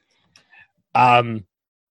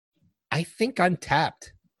 I think I'm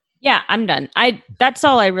tapped. Yeah, I'm done. That's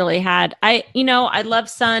all I really had. I love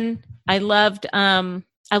Sun. I loved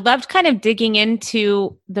kind of digging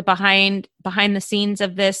into the behind the scenes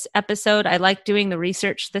of this episode. I liked doing the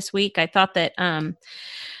research this week. I thought that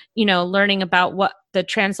learning about what the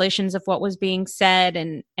translations of what was being said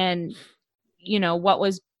and what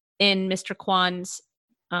was in Mr. Kwan's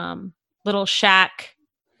little shack,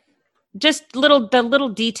 just the little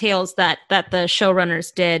details that the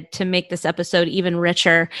showrunners did to make this episode even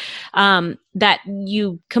richer, that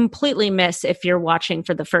you completely miss if you're watching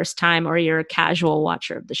for the first time or you're a casual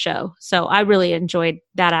watcher of the show. So I really enjoyed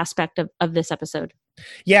that aspect of this episode.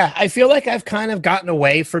 Yeah, I feel like I've kind of gotten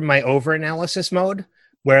away from my over-analysis mode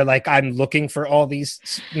where like I'm looking for all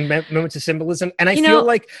these moments of symbolism, and I feel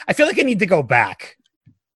like I need to go back.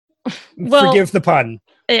 Forgive the pun.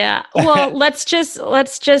 Yeah. Well, let's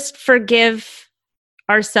just forgive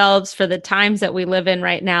ourselves for the times that we live in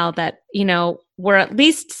right now, that, we're at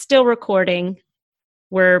least still recording.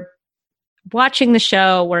 We're watching the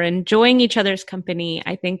show. We're enjoying each other's company.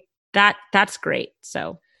 I think that's great.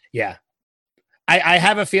 So, yeah. I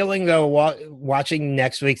have a feeling though, watching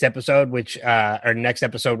next week's episode, which or next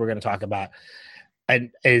episode we're going to talk about,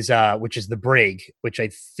 and which is The Brig, which I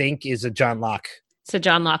think is a John Locke. It's a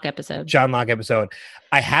John Locke episode.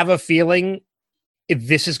 I have a feeling if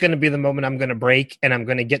this is going to be the moment I'm going to break, and I'm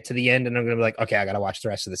going to get to the end, and I'm going to be like, okay, I got to watch the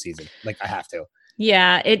rest of the season. Like I have to.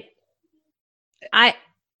 Yeah,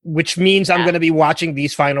 which means I'm going to be watching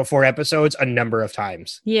these final 4 episodes a number of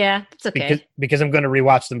times. Yeah, it's okay. Because I'm going to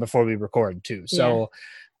rewatch them before we record too. So,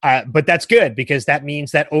 but that's good, because that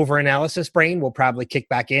means that over-analysis brain will probably kick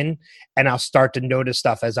back in, and I'll start to notice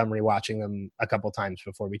stuff as I'm rewatching them a couple times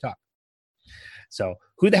before we talk. So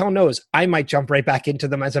who the hell knows? I might jump right back into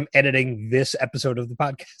them as I'm editing this episode of the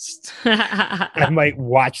podcast. I might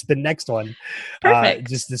watch the next one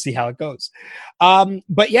just to see how it goes.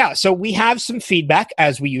 But yeah, so we have some feedback,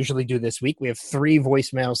 as we usually do this week. We have 3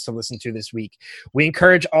 voicemails to listen to this week. We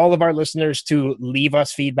encourage all of our listeners to leave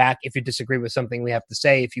us feedback if you disagree with something we have to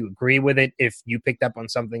say, if you agree with it, if you picked up on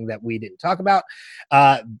something that we didn't talk about.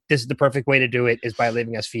 This is the perfect way to do it, is by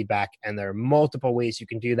leaving us feedback. And there are multiple ways you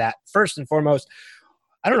can do that. First and foremost,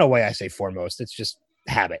 I don't know why I say foremost. It's just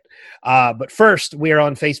habit. But first, we are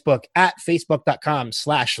on Facebook at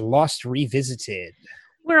facebook.com/Lost Revisited.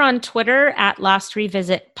 We're on Twitter at Lost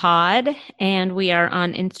Revisit Pod, and we are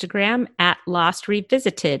on Instagram at Lost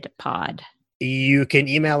Revisited Pod. You can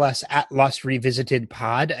email us at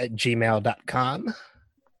lostrevisited.pod@gmail.com.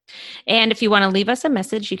 And if you want to leave us a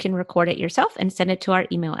message, you can record it yourself and send it to our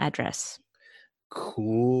email address.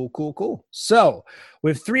 Cool. So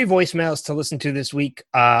we have 3 voicemails to listen to this week.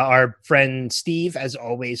 Our friend Steve, as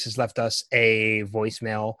always, has left us a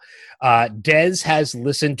voicemail. Des has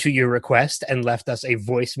listened to your request and left us a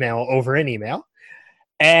voicemail over an email.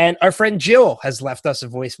 And our friend Jill has left us a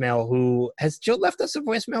voicemail. Has Jill left us a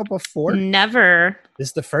voicemail before? Never. This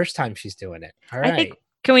is the first time she's doing it. All right.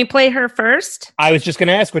 Can we play her first? I was just going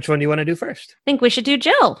to ask, which one do you want to do first? I think we should do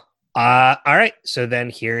Jill. All right. So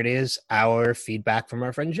then here it is, our feedback from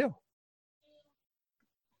our friend Jill.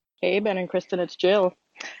 Hey, Ben and Kristen, it's Jill.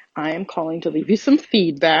 I am calling to leave you some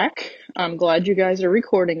feedback. I'm glad you guys are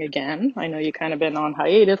recording again. I know you kind of been on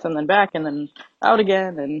hiatus and then back and then out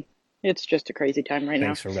again, and it's just a crazy time right now.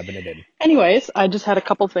 Thanks for rubbing it in. Anyways, I just had a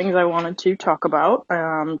couple things I wanted to talk about,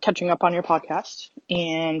 catching up on your podcast.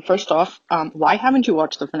 And first off, why haven't you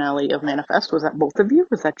watched the finale of Manifest? Was that both of you?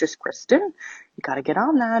 Was that just Kristen? You got to get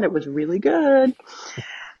on that. It was really good.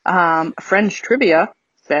 French trivia,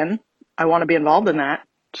 Ben. I want to be involved in that.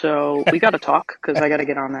 So we got to talk, because I got to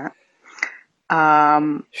get on that.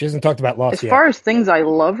 She hasn't talked about Lost yet. As far as things I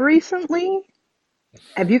love recently,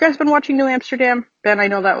 have you guys been watching New Amsterdam? Ben, I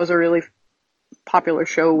know that was a really popular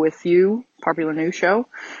show with you, popular new show.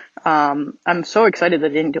 I'm so excited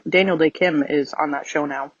that Daniel Day Kim is on that show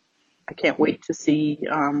now. I can't wait to see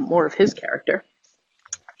more of his character.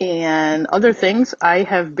 And other things, I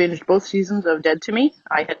have binged both seasons of Dead to Me.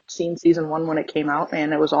 I had seen season 1 when it came out,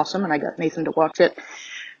 and it was awesome, and I got Nathan to watch it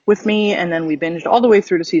with me, and then we binged all the way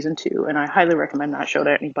through to season 2, and I highly recommend that show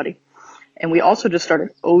to anybody. And we also just started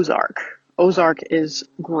Ozark. Ozark is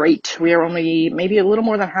great. We are only maybe a little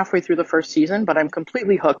more than halfway through the first season, but I'm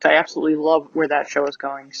completely hooked. I absolutely love where that show is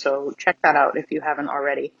going, so check that out if you haven't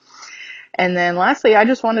already. And then lastly, I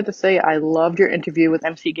just wanted to say I loved your interview with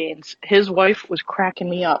MC Gaines. His wife was cracking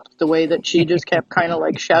me up, the way that she just kept kind of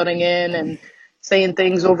like shouting in and saying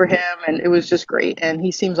things over him, and it was just great. And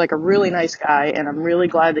he seems like a really nice guy, and I'm really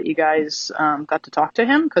glad that you guys got to talk to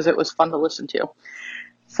him, because it was fun to listen to.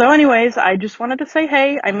 So anyways, I just wanted to say,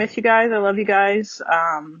 hey, I miss you guys. I love you guys.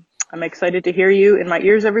 I'm excited to hear you in my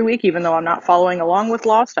ears every week, even though I'm not following along with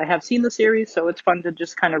Lost. I have seen the series, so it's fun to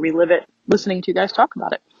just kind of relive it, listening to you guys talk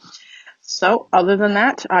about it. So other than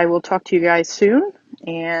that, I will talk to you guys soon,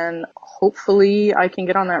 and hopefully I can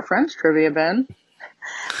get on that Friends trivia, Ben.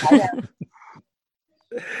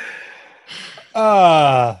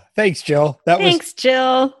 Thanks, Jill. Thanks,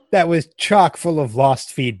 Jill. That was chock full of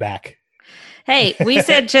lost feedback. Hey, we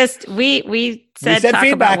said we said talk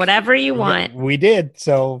feedback. about whatever you want. We did.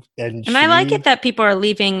 So and I like it that people are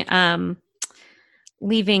leaving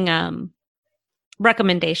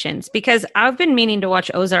recommendations, because I've been meaning to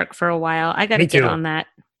watch Ozark for a while. I got to get on that.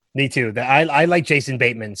 Me too. I like Jason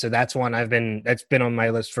Bateman, so that's one that's been on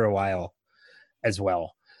my list for a while as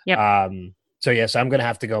well. Yep. So yes, I'm gonna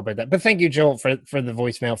have to go by that. But thank you, Joel, for the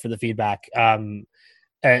voicemail, for the feedback.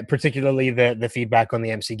 Particularly the feedback on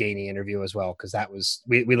the MC Gainey interview as well, because that was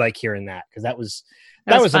we like hearing that, because that was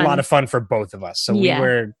a lot of fun for both of us. So we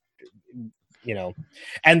were,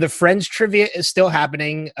 and the Friends trivia is still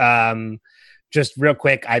happening. Just real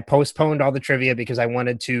quick, I postponed all the trivia because I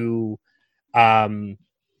wanted to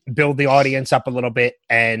build the audience up a little bit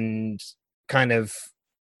and kind of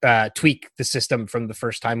tweak the system from the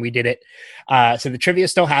first time we did it. So the trivia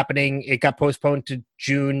is still happening. It got postponed to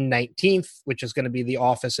June 19th, which is going to be The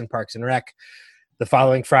Office and Parks and Rec. The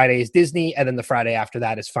following Friday is Disney, and then the Friday after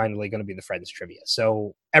that is finally going to be the Friends trivia.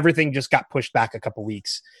 So everything just got pushed back a couple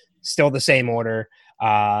weeks. Still the same order,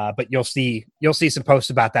 but you'll see some posts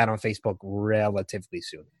about that on Facebook relatively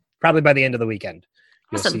soon. Probably by the end of the weekend,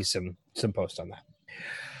 you'll see some posts on that.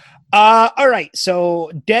 All right,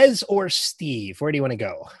 so Des or Steve, where do you want to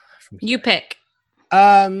go? You pick.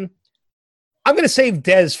 I'm going to save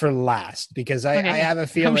Des for last because I have a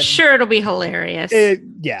feeling. I'm sure it'll be hilarious.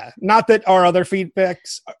 Yeah, not that our other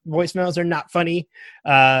voicemails are not funny,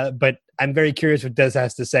 but I'm very curious what Des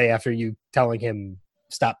has to say after you telling him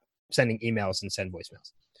stop sending emails and send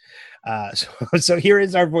voicemails. So here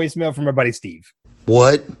is our voicemail from our buddy Steve.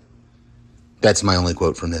 What? That's my only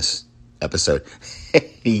quote from this episode.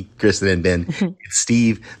 Hey, Kristen and Ben, it's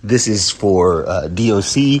Steve. This is for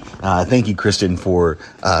DOC. Thank you, Kristen, for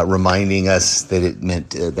reminding us that it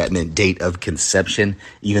meant date of conception,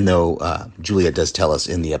 even though Julia does tell us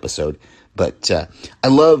in the episode. But I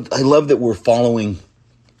love that we're following,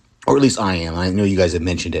 or at least I am. I know you guys have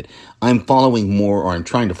mentioned it. I'm following more, or I'm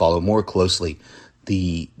trying to follow more closely,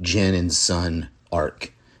 the Jen and Son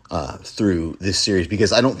arc through this series,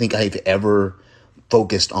 because I don't think I've ever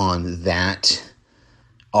focused on that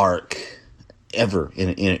arc ever in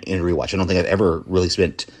a rewatch. I don't think I've ever really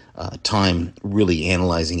spent time really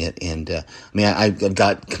analyzing it. And I've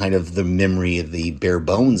got kind of the memory of the bare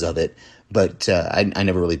bones of it, but I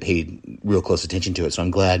never really paid real close attention to it. So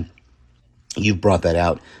I'm glad you brought that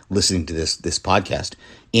out listening to this podcast.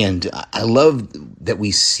 And I love that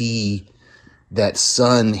we see that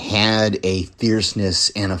Son had a fierceness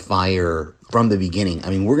and a fire from the beginning. I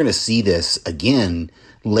mean, we're going to see this again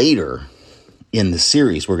later in the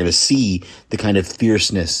series. We're going to see the kind of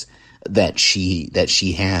fierceness that she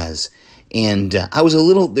has. And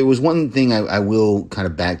there was one thing I will kind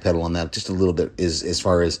of backpedal on that just a little bit, is as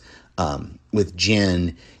far as with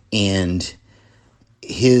Jen and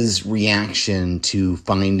his reaction to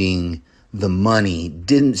finding the money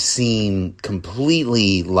didn't seem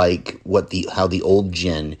completely like how the old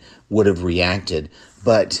Jen would have reacted.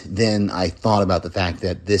 But then I thought about the fact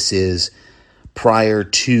that this is prior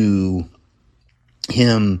to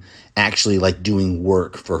him actually like doing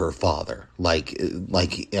work for her father, like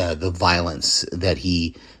the violence that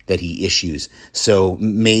he issues. So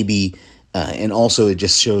maybe, and also it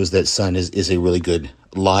just shows that Son is a really good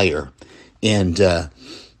liar. And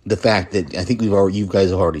the fact that I think you guys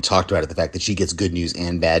have already talked about it, the fact that she gets good news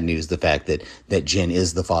and bad news, the fact that Jen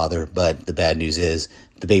is the father, but the bad news is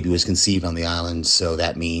the baby was conceived on the island, so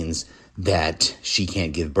that means that she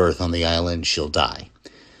can't give birth on the island, she'll die.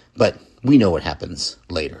 But we know what happens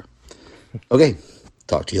later. Okay,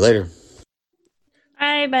 talk to you later.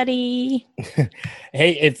 Bye, buddy.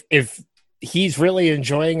 Hey, if he's really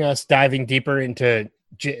enjoying us diving deeper into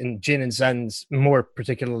Jin and Son's, more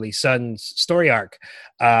particularly Son's story arc,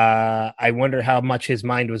 I wonder how much his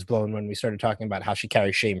mind was blown when we started talking about how she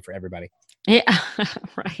carries shame for everybody. Yeah,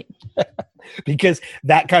 right. Because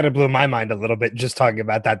that kind of blew my mind a little bit just talking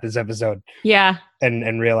about that this episode. Yeah.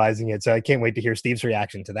 And realizing it. So I can't wait to hear Steve's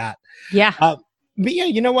reaction to that. Yeah. But yeah,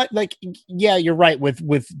 you know what? Like, yeah, you're right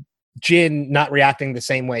with Jin not reacting the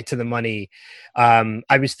same way to the money.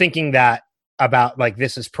 I was thinking that about, like,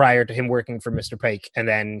 this is prior to him working for Mr. Pike, and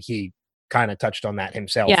then he kind of touched on that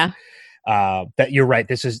himself. Yeah. That you're right.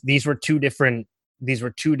 These were two different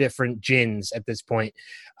Jins at this point.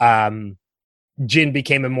 Jin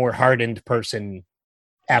became a more hardened person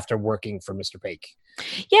after working for Mr. Pike.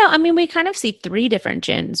 Yeah, I mean, we kind of see three different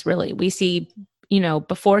Jins, really. We see,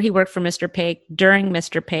 before he worked for Mr. Pike, during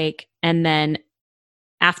Mr. Pike, and then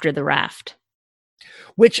after the raft.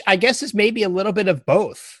 Which I guess is maybe a little bit of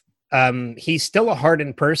both. He's still a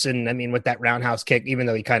hardened person. I mean, with that roundhouse kick, even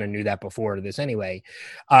though he kind of knew that before this anyway.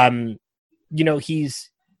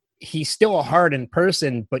 He's still a hardened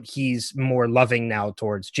person, but he's more loving now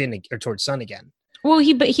towards Jin or towards Sun again. Well,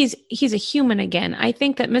 he's a human again. I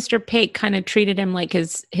think that Mr. Paik kind of treated him like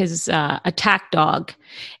his attack dog,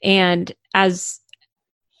 and as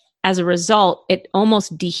a result, it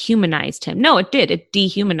almost dehumanized him. No, it did. It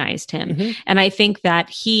dehumanized him. Mm-hmm. And I think that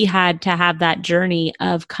he had to have that journey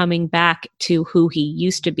of coming back to who he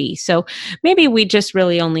used to be. So maybe we just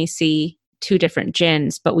really only see 2 different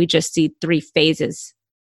Jins, but we just see 3 phases.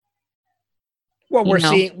 Well,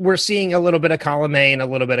 we're seeing a little bit of column A and a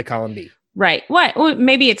little bit of column B. Right. What? Well,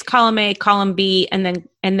 maybe it's column A, column B, and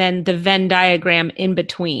then the Venn diagram in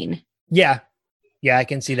between. Yeah, I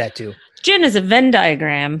can see that too. Jin is a Venn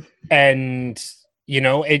diagram, and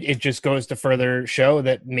it just goes to further show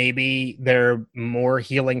that maybe there are more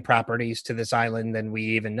healing properties to this island than we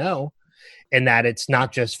even know, and that it's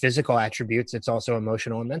not just physical attributes; it's also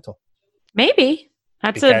emotional and mental. Maybe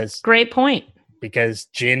that's a great point. Because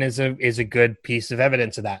Jin is a good piece of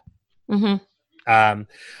evidence of that. Mm-hmm.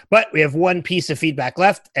 But we have one piece of feedback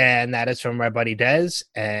left, and that is from our buddy Dez,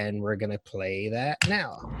 and we're going to play that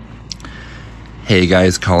now. Hey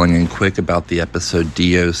guys, calling in quick about the episode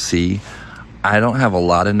DOC. I don't have a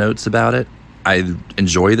lot of notes about it. I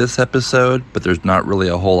enjoy this episode, but there's not really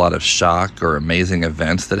a whole lot of shock or amazing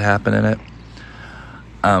events that happen in it.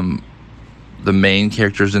 The main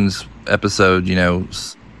characters in this episode,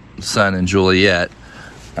 Sun and Juliet.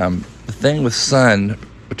 The thing with Sun,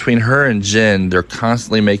 between her and Jin, they're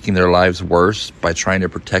constantly making their lives worse by trying to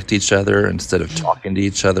protect each other instead of talking to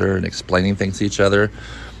each other and explaining things to each other.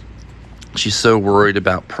 She's so worried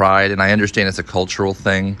about pride, and I understand it's a cultural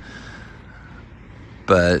thing,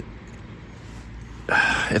 but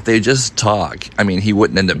if they just talk, I mean, he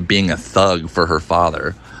wouldn't end up being a thug for her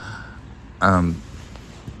father. And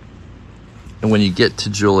when you get to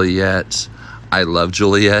Juliet, I love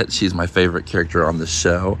Juliet. She's my favorite character on the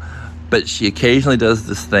show. But she occasionally does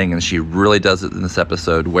this thing, and she really does it in this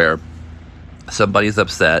episode, where somebody's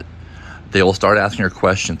upset, they will start asking her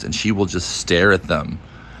questions, and she will just stare at them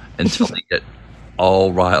until they get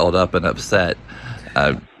all riled up and upset.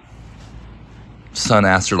 Sun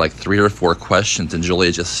asks her like 3 or 4 questions, and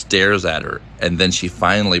Juliet just stares at her, and then she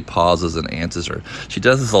finally pauses and answers her. She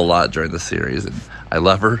does this a lot during the series, and I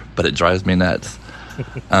love her, but it drives me nuts.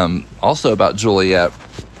 Also about Juliet,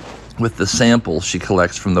 with the samples she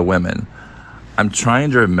collects from the women, I'm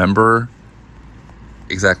trying to remember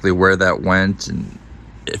exactly where that went and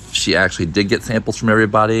if she actually did get samples from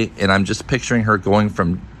everybody, and I'm just picturing her going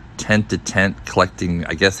from tent to tent collecting,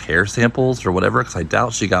 I guess, hair samples or whatever, because I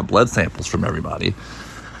doubt she got blood samples from everybody.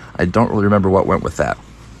 I don't really remember what went with that.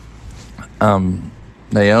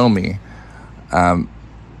 Naomi,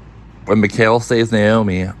 when Mikhail says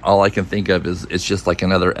Naomi, all I can think of is it's just like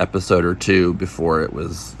another episode or 2 before it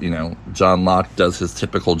was, John Locke does his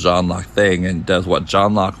typical John Locke thing and does what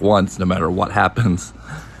John Locke wants no matter what happens.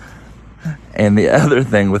 And the other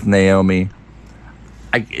thing with Naomi,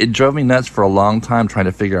 it drove me nuts for a long time trying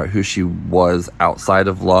to figure out who she was outside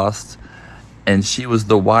of Lost. And she was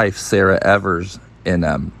the wife, Sarah Evers, in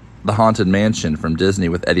The Haunted Mansion from Disney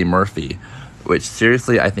with Eddie Murphy, which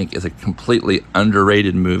seriously I think is a completely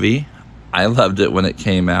underrated movie. I loved it when it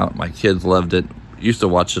came out. My kids loved it. Used to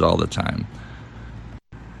watch it all the time.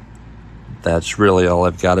 That's really all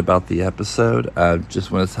I've got about the episode.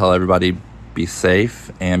 Just want to tell everybody, be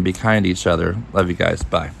safe and be kind to each other. Love you guys.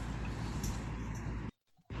 Bye.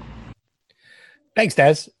 Thanks,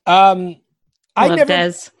 Des. I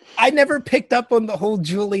never picked up on the whole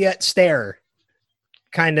Juliet stare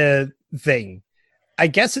kind of thing. I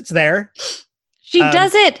guess it's there. She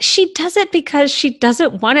does it. She does it because she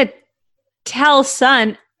doesn't want to tell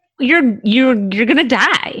Sun, you're gonna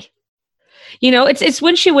die. It's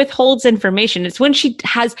when she withholds information. It's when she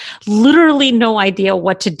has literally no idea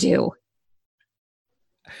what to do.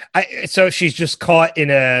 So she's just caught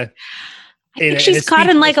in a. I think she's caught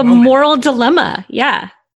in like a moral dilemma. Yeah.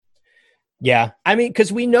 Yeah. I mean,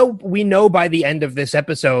 because we know by the end of this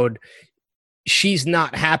episode, she's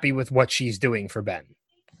not happy with what she's doing for Ben.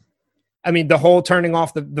 I mean, the whole turning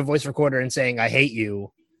off the voice recorder and saying, I hate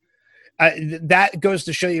you. That goes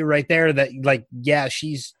to show you right there that, like, yeah,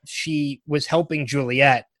 she was helping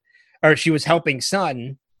Juliet, or she was helping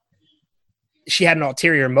Sun. She had an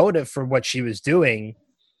ulterior motive for what she was doing.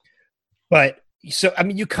 But so, I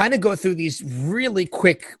mean, you kind of go through these really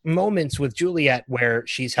quick moments with Juliet where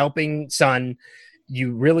she's helping Sun.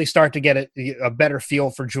 you really start to get a better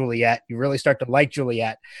feel for Juliet. You really start to like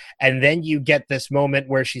Juliet. And then you get this moment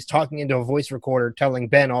where she's talking into a voice recorder telling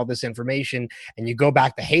Ben all this information, and you go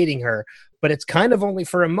back to hating her. But it's kind of only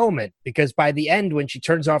for a moment, because by the end, when she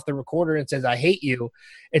turns off the recorder and says, "I hate you,"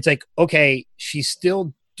 it's like, okay, she's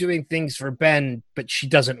still doing things for Ben, but she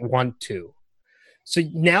doesn't want to. So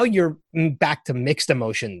now you're back to mixed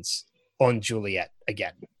emotions on Juliet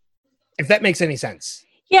again, if that makes any sense.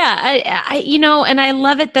 Yeah, I and I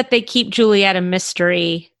love it that they keep Juliet a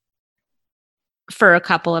mystery for a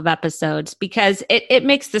couple of episodes, because it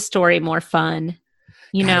makes the story more fun,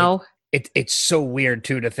 God, it's so weird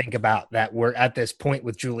too to think about that we're at this point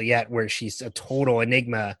with Juliet where she's a total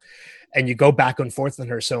enigma, and you go back and forth on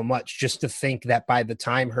her so much, just to think that by the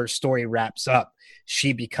time her story wraps up,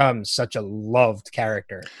 she becomes such a loved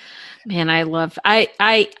character. Man,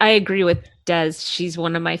 I agree with Des. She's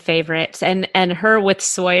one of my favorites, and her with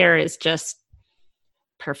Sawyer is just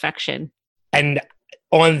perfection. And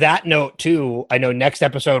on that note too, I know next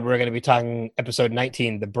episode we're going to be talking episode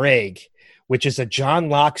 19, The Brig, which is a John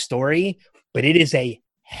Locke story, but it is a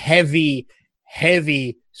heavy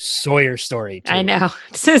Sawyer story too. I know.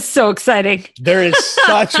 This is so exciting. There is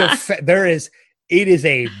such it is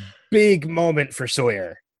a big moment for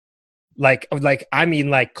Sawyer. Like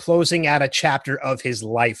closing out a chapter of his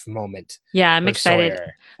life moment. Yeah, I'm excited.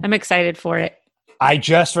 Sawyer. I'm excited for it. I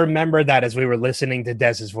just remembered that as we were listening to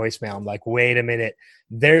Des's voicemail. I'm like, wait a minute.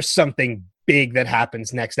 There's something big that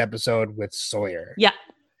happens next episode with Sawyer. Yeah.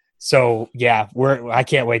 So yeah, I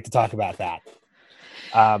can't wait to talk about that.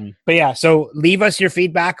 But yeah, so leave us your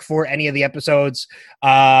feedback for any of the episodes.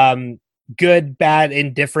 Good, bad,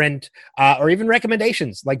 indifferent, or even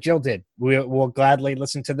recommendations like Jill did. We'll gladly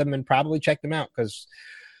listen to them and probably check them out, because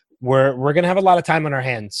we're going to have a lot of time on our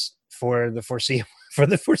hands for the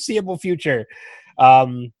foreseeable future.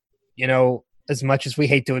 As much as we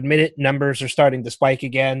hate to admit it, numbers are starting to spike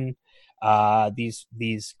again.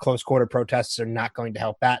 These close quarter protests are not going to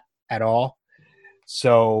help that at all.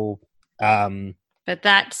 So, but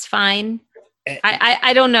that's fine.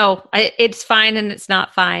 I don't know. It's fine and it's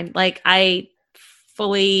not fine. Like, I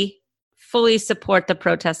fully support the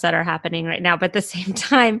protests that are happening right now, but at the same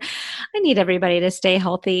time, I need everybody to stay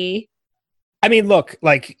healthy. I mean, look,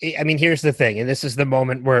 here's the thing, and this is the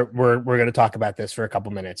moment where we're going to talk about this for a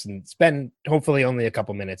couple minutes and spend hopefully only a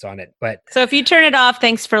couple minutes on it. But so if you turn it off,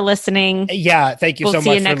 thanks for listening. Yeah, thank you so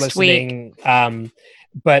much for listening. Week.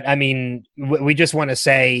 But I mean, we just want to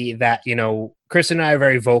say that, Chris and I are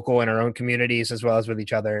very vocal in our own communities as well as with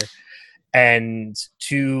each other, and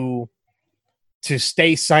to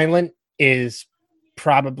stay silent is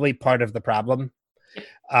probably part of the problem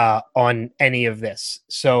on any of this.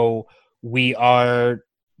 So we are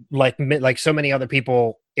like so many other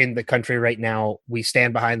people in the country right now. We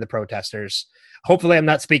stand behind the protesters. Hopefully, I'm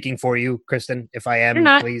not speaking for you, Kristen. If I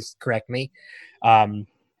am, please correct me.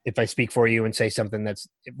 If I speak for you and say something that's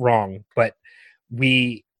wrong, but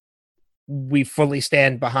we fully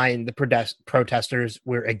stand behind the protesters.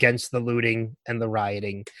 We're against the looting and the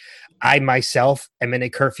rioting. I myself am in a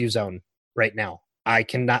curfew zone right now. I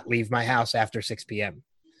cannot leave my house after 6 p.m.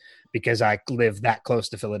 because I live that close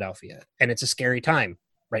to Philadelphia, and it's a scary time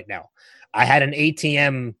right now. I had an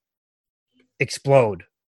ATM explode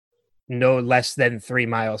no less than 3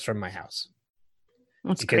 miles from my house.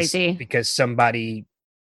 That's crazy. Because somebody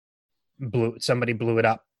blew it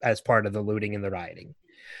up as part of the looting and the rioting.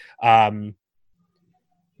 But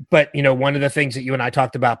one of the things that you and I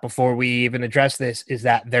talked about before we even address this is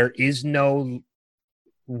that there is no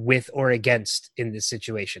with or against in this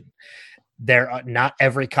situation. Not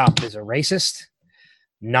every cop is a racist.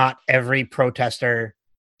 Not every protester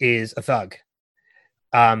is a thug.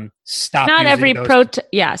 Not every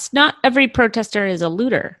protester is a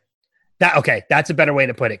looter. That's a better way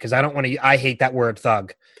to put it, because I hate that word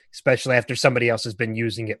thug, especially after somebody else has been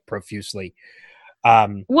using it profusely.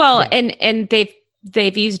 And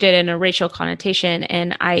they've used it in a racial connotation,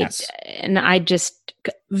 and I just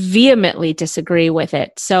vehemently disagree with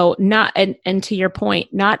it. So and to your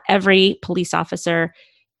point, not every police officer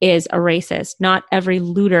is a racist. Not every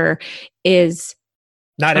looter is.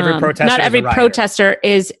 Not every protester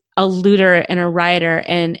is a looter and a rioter,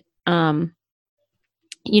 and and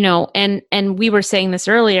we were saying this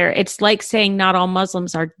earlier. It's like saying not all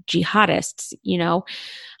Muslims are jihadists.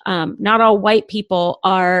 Not all white people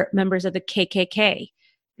are members of the KKK.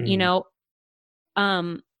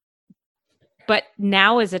 Mm-hmm. But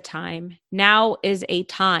now is a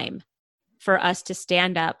time for us to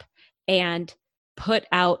stand up and put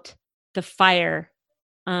out the fire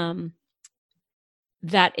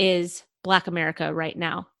that is Black America right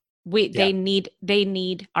now. They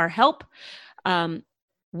need our help.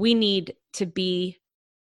 We need to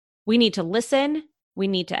listen. We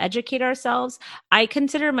need to educate ourselves. I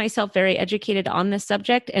consider myself very educated on this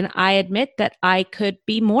subject, and I admit that I could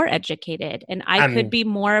be more educated and I could be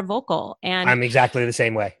more vocal. And I'm exactly the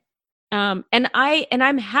same way. and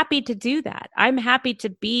I'm happy to do that. I'm happy to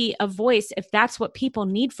be a voice if that's what people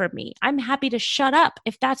need from me. I'm happy to shut up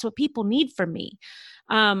if that's what people need from me.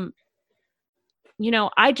 I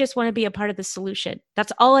just want to be a part of the solution.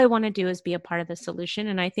 That's all I want to do, is be a part of the solution.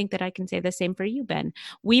 And I think that I can say the same for you, Ben.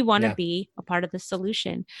 We want to be a part of the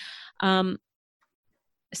solution.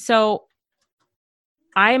 So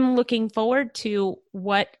I'm looking forward to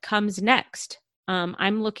what comes next.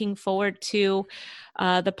 I'm looking forward to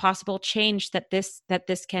the possible change that this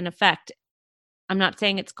can affect. I'm not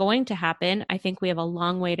saying it's going to happen. I think we have a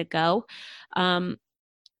long way to go.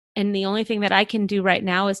 And the only thing that I can do right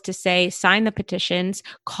now is to say, sign the petitions,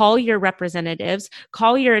 call your representatives,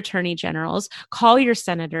 call your attorney generals, call your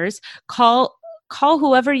senators, call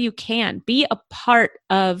whoever you can. Be a part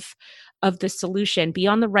of the solution. Be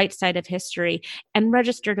on the right side of history, and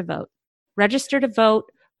register to vote. Register to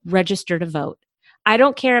vote. Register to vote. I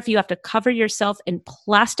don't care if you have to cover yourself in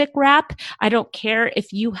plastic wrap. I don't care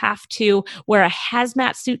if you have to wear a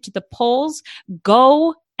hazmat suit to the polls.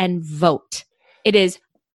 Go and vote. It is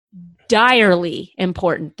direly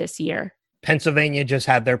important this year. Pennsylvania just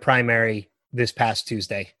had their primary this past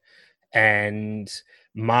Tuesday, and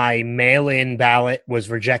my mail-in ballot was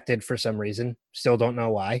rejected for some reason. Still don't know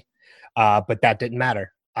why, but that didn't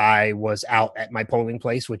matter. I was out at my polling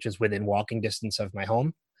place, which is within walking distance of my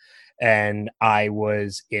home, and I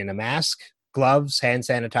was in a mask, gloves, hand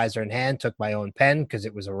sanitizer in hand, took my own pen because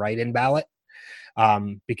it was a write-in ballot,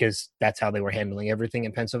 because that's how they were handling everything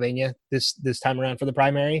in Pennsylvania this time around for the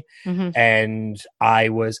primary. Mm-hmm. And I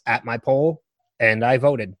was at my poll and I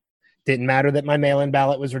voted. Didn't matter that my mail-in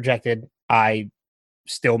ballot was rejected. I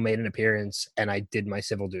still made an appearance and I did my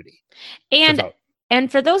civil duty.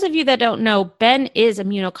 And for those of you that don't know, Ben is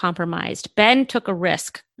immunocompromised. Ben took a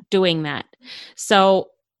risk doing that. So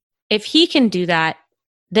if he can do that,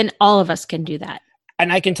 then all of us can do that.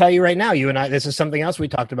 And I can tell you right now, you and I, this is something else we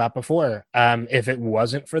talked about before. If it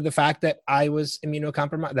wasn't for the fact that I was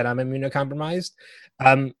immunocompromised, that I'm immunocompromised,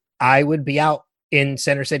 I would be out in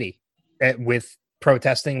Center City with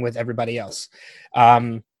protesting with everybody else.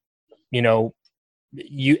 Anybody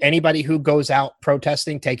who goes out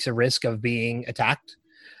protesting takes a risk of being attacked,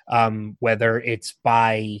 whether it's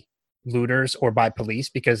by looters or by police,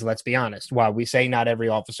 because let's be honest, while we say not every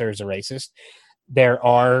officer is a racist, there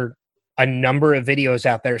are a number of videos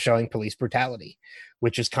out there showing police brutality,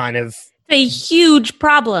 which is kind of a huge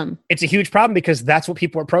problem. It's a huge problem because that's what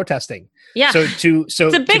people are protesting. Yeah. So it's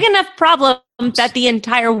a big enough problem that the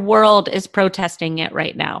entire world is protesting it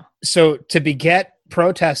right now. So to beget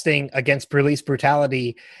protesting against police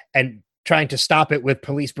brutality and trying to stop it with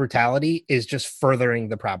police brutality is just furthering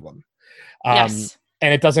the problem. Yes.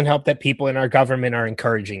 And it doesn't help that people in our government are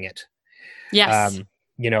encouraging it. Yes.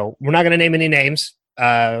 We're not going to name any names,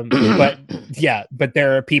 but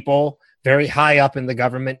there are people very high up in the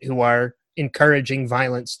government who are encouraging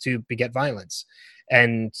violence to beget violence.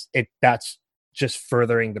 And that's just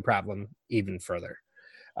furthering the problem even further.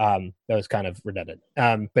 That was kind of redundant.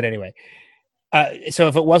 But anyway, so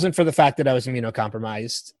if it wasn't for the fact that I was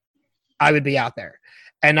immunocompromised, I would be out there.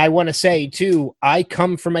 And I want to say, too, I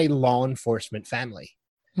come from a law enforcement family.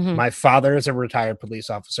 Mm-hmm. My father is a retired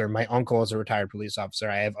police officer. My uncle is a retired police officer.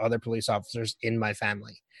 I have other police officers in my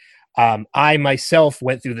family. I myself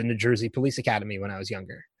went through the New Jersey Police Academy when I was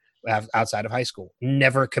younger, outside of high school.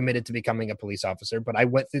 Never committed to becoming a police officer, but I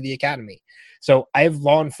went through the academy. So I have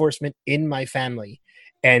law enforcement in my family.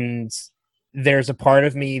 And there's a part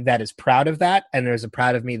of me that is proud of that. And there's a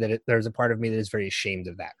part of me that is very ashamed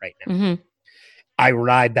of that right now. Mm-hmm. I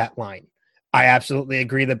ride that line. I absolutely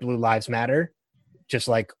agree that blue lives matter, just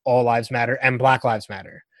like all lives matter, and Black lives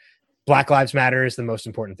matter. Black lives matter is the most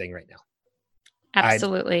important thing right now.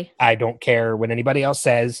 Absolutely. I don't care what anybody else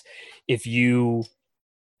says. Because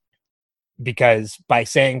by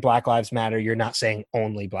saying Black lives matter, you're not saying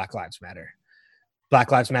only Black lives matter.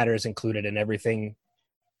 Black lives matter is included in everything.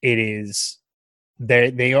 It is,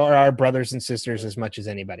 they are our brothers and sisters as much as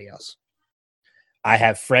anybody else. I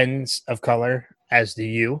have friends of color, as do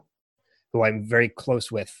you, who I'm very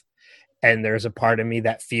close with. And there's a part of me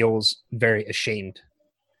that feels very ashamed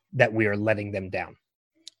that we are letting them down.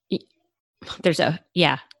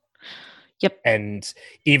 Yep. And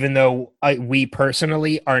even though we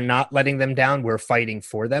personally are not letting them down, we're fighting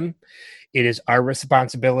for them. It is our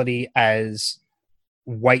responsibility as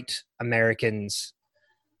white Americans,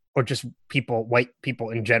 or just white people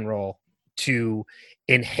in general, to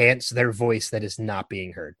enhance their voice that is not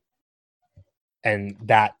being heard. And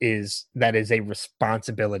that is a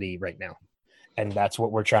responsibility right now. And that's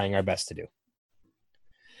what we're trying our best to do.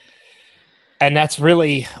 And that's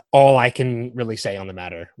really all I can really say on the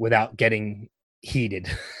matter without getting heated.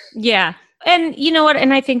 Yeah. And you know what?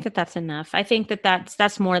 And I think that that's enough. I think that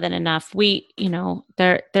that's more than enough. We, you know,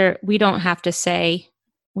 we don't have to say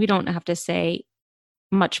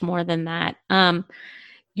much more than that.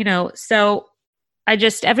 You know, so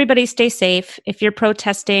everybody stay safe. If you're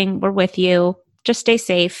protesting, we're with you. Just stay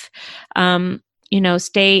safe. You know,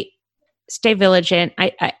 stay vigilant.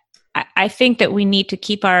 I think that we need to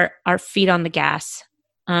keep our feet on the gas.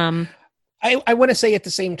 I want to say at the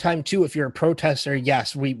same time, too, if you're a protester,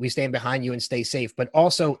 yes, we stand behind you and stay safe. But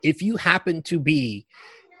also, if you happen to be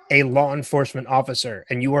a law enforcement officer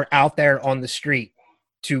and you are out there on the street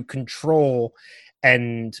to control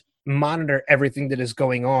and monitor everything that is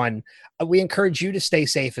going on, we encourage you to stay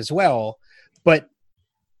safe as well. But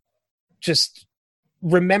just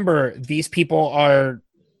remember, these people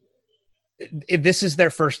this is their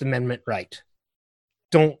First Amendment right.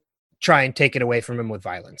 Don't try and take it away from them with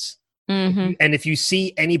violence. Mm-hmm. And if you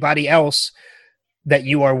see anybody else that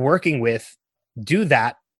you are working with do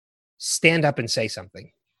that, stand up and say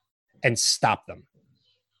something and stop them.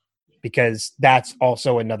 Because that's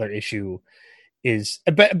also another issue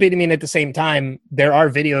but I mean, at the same time, there are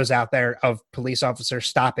videos out there of police officers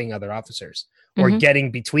stopping other officers or getting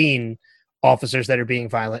between officers that are being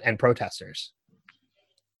violent and protesters.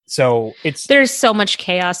 So there's so much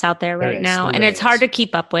chaos out there right now, and it's hard to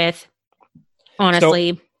keep up with,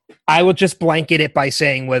 honestly. So I will just blanket it by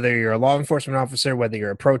saying whether you're a law enforcement officer, whether you're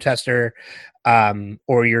a protester,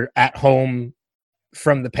 or you're at home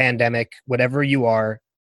from the pandemic, whatever you are,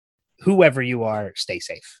 whoever you are, stay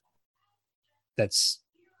safe. That's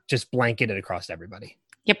just blanketed across everybody.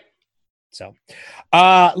 Yep. So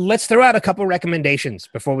let's throw out a couple recommendations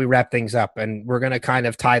before we wrap things up. And we're going to kind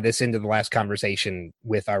of tie this into the last conversation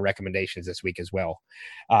with our recommendations this week as well,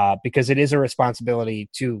 because it is a responsibility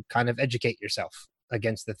to kind of educate yourself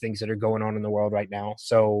against the things that are going on in the world right now.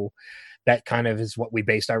 So that kind of is what we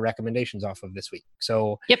based our recommendations off of this week.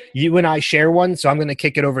 So You and I share one. So I'm going to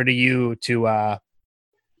kick it over to you to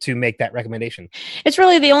make that recommendation. It's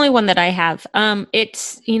really the only one that I have.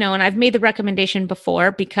 It's, you know, and I've made the recommendation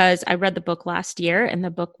before because I read the book last year and the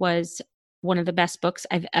book was one of the best books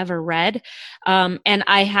I've ever read. And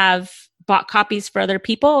I have bought copies for other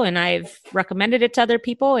people and I've recommended it to other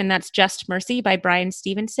people, and that's Just Mercy by Bryan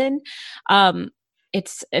Stevenson.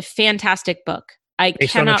 It's a fantastic book.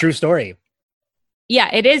 Based on a true story. Yeah,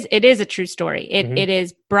 it is. It is a true story. It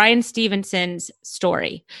is Bryan Stevenson's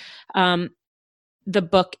story. The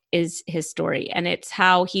book is his story, and it's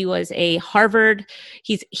how he was a Harvard.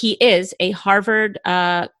 He is a Harvard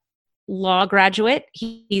law graduate.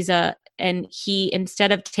 And he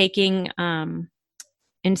instead of taking a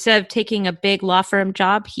big law firm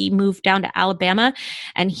job, he moved down to Alabama,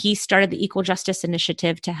 and he started the Equal Justice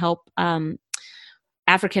Initiative to help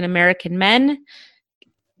African American men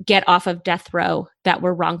get off of death row that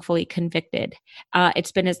were wrongfully convicted.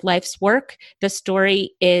 It's been his life's work. The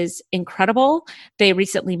story is incredible. They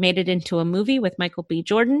recently made it into a movie with Michael B.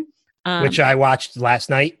 Jordan. Which I watched last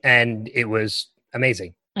night, and it was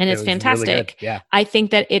amazing. And it's fantastic. Really yeah. I think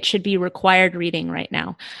that it should be required reading right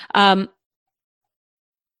now.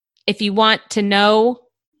 If you want to know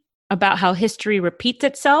about how history repeats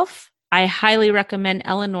itself, I highly recommend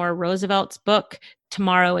Eleanor Roosevelt's book,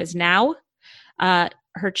 Tomorrow is Now.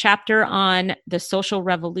 Her chapter on the social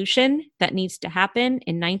revolution that needs to happen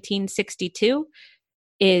in 1962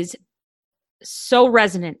 is so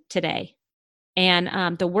resonant today.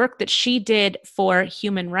 And the work that she did for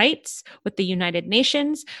human rights with the United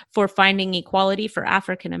Nations, for finding equality for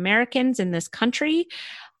African Americans in this country.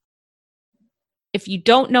 If you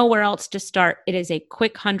don't know where else to start, it is a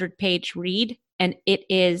quick 100-page read. And it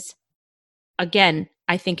is, again,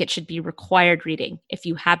 I think it should be required reading if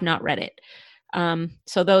you have not read it.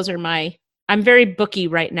 So those are I'm very booky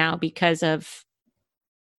right now because of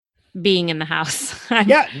being in the house.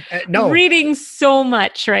 I'm reading so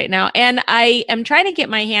much right now. And I am trying to get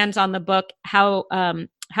my hands on the book, How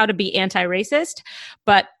to Be Anti-Racist,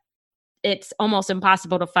 but it's almost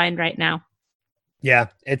impossible to find right now. Yeah,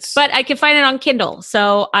 but I can find it on Kindle.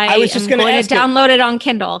 So I was just going to download it on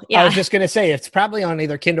Kindle. Yeah. I was just going to say it's probably on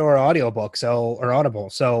either Kindle or audiobook, or Audible.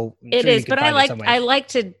 So it is, but I like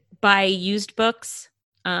to buy used books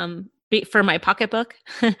for my pocketbook.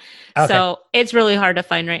 Okay. So it's really hard to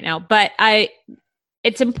find right now, but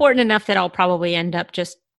it's important enough that I'll probably end up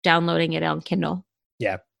just downloading it on Kindle.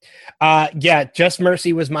 Yeah. Yeah, Just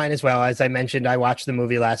Mercy was mine as well. As I mentioned, I watched the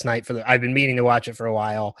movie last night. I've been meaning to watch it for a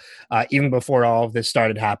while. Even before all of this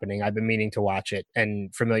started happening, I've been meaning to watch it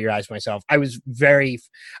and familiarize myself. I was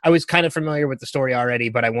kind of familiar with the story already,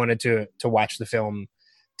 but I wanted to watch the film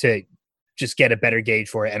to just get a better gauge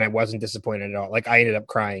for it, and I wasn't disappointed at all. Like, I ended up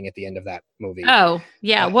crying at the end of that movie. Oh,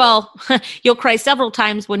 yeah. Well, you'll cry several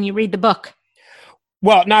times when you read the book.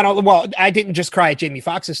 Well, not all. Well, I didn't just cry at Jamie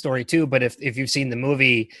Foxx's story too, but if you've seen the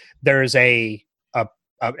movie, there's an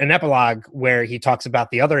epilogue where he talks about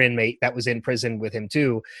the other inmate that was in prison with him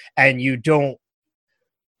too, and the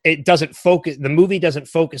movie doesn't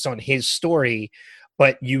focus on his story,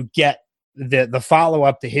 but you get the follow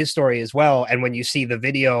up to his story as well. And when you see the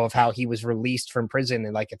video of how he was released from prison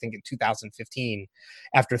in, like, I think in 2015,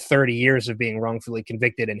 after 30 years of being wrongfully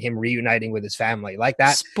convicted, and him reuniting with his family, like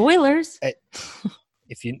that. Spoilers.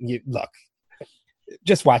 If you look,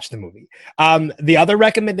 just watch the movie. The other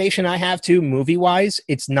recommendation I have too, movie wise,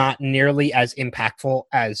 it's not nearly as impactful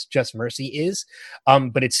as Just Mercy is,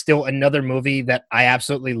 but it's still another movie that I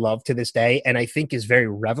absolutely love to this day, and I think is very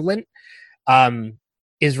relevant.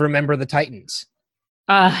 Is Remember the Titans.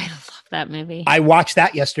 I love that movie. I watched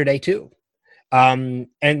that yesterday too. And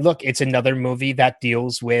look, it's another movie that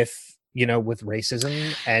deals with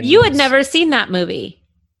racism. And you had never seen that movie.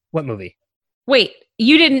 What movie? Wait,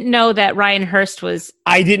 you didn't know that Ryan Hurst was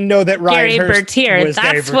I didn't know that Ryan Gary Hurst Bertier. was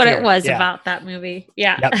That's Gary what Bertier. it was Yeah. about that movie.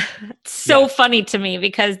 Yeah. Yep. It's so funny to me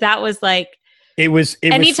because that was like, It was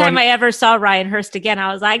anytime fun. I ever saw Ryan Hurst again,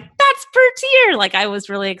 I was like, that's Bertier. Like, I was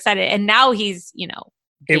really excited. And now he's,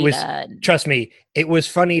 It was, Data and- trust me, it was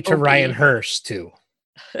funny to Opie. Ryan Hurst too.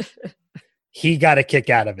 He got a kick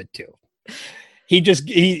out of it too. He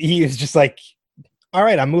is just like, all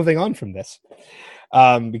right, I'm moving on from this,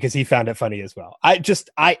 because he found it funny as well. I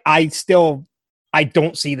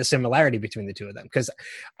don't see the similarity between the two of them, because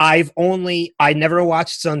I never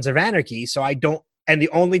watched Sons of Anarchy, so I don't. And the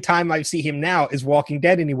only time I see him now is Walking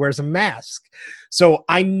Dead, and he wears a mask. So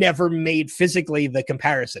I never made physically the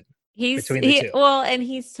comparison. Between the two. Well, and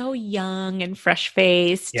he's so young and fresh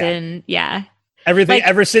faced, Yeah. and yeah, Everything Like-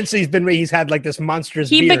 ever since he's had like this monstrous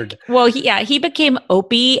beard. he became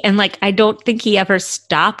Opie, and like I don't think he ever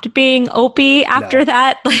stopped being Opie after No.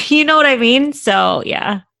 that. Like, you know what I mean? So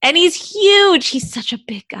yeah, and he's huge. He's such a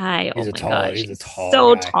big guy. He's oh a my tall- gosh, he's a tall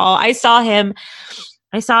so guy. tall. I saw him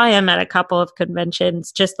at a couple of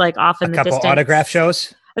conventions, just like off in A the couple distance. autograph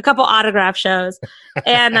shows. A couple autograph shows,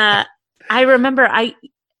 and I remember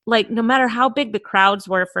no matter how big the crowds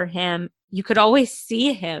were for him, you could always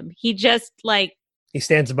see him. He just like He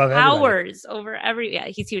stands above everybody. towers over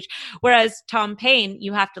he's huge. Whereas Tom Paine,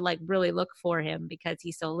 you have to like really look for him because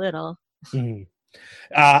he's so little. Mhm.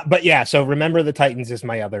 But yeah, so Remember the Titans is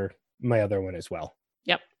my other one as well.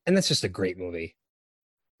 Yep. And that's just a great movie.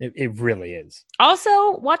 It really is.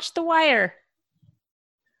 Also, watch The Wire.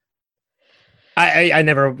 I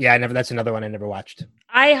never. That's another one I never watched.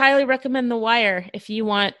 I highly recommend The Wire if you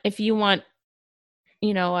want,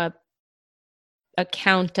 a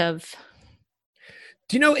count of.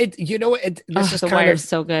 Do you know it? This is The kind Wire's of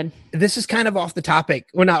so good. this is kind of off the topic.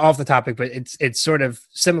 Well, not off the topic, but it's sort of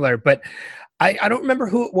similar. But I don't remember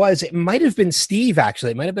who it was. It might have been Steve,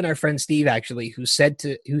 actually. It might have been our friend Steve, actually, who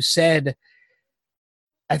said,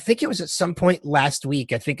 I think it was at some point last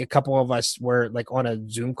week. I think a couple of us were like on a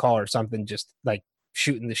Zoom call or something, just like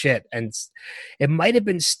shooting the shit. And it might have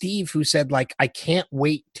been Steve who said, like, I can't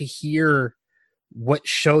wait to hear what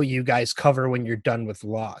show you guys cover when you're done with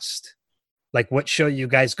Lost. Like, what show you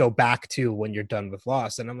guys go back to when you're done with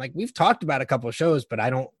Lost. And I'm like, we've talked about a couple of shows, but I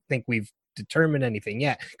don't think we've determined anything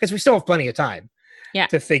yet, because we still have plenty of time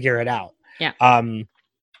to figure it out. Yeah.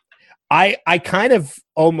 I kind of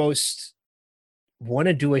almost want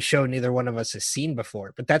to do a show neither one of us has seen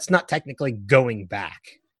before, but that's not technically going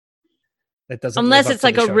back. That doesn't, Unless live up it's to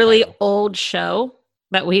like the a show really title. old show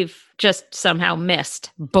that we've just somehow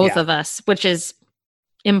missed, both Yeah. of us, which is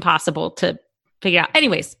impossible to figure out.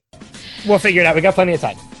 Anyways. We'll figure it out. We got plenty of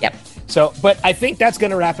time. Yep. So, but I think that's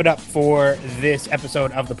going to wrap it up for this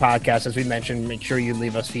episode of the podcast. As we mentioned, make sure you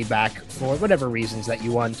leave us feedback for whatever reasons that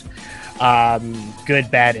you want.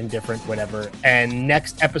 Good, bad, indifferent, whatever. And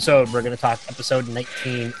next episode, we're going to talk episode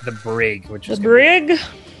 19, The Brig, which is The Brig?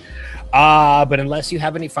 but unless you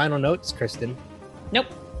have any final notes, Kristen. Nope.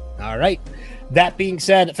 All right. That being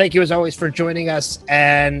said, thank you as always for joining us.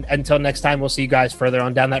 And until next time, we'll see you guys further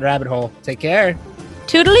on down that rabbit hole. Take care.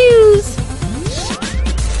 Toodaloos.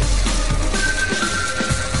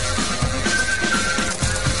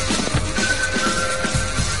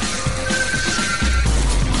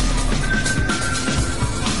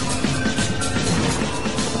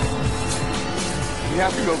 We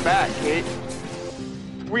have to go back, Kate.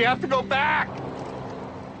 We have to go back!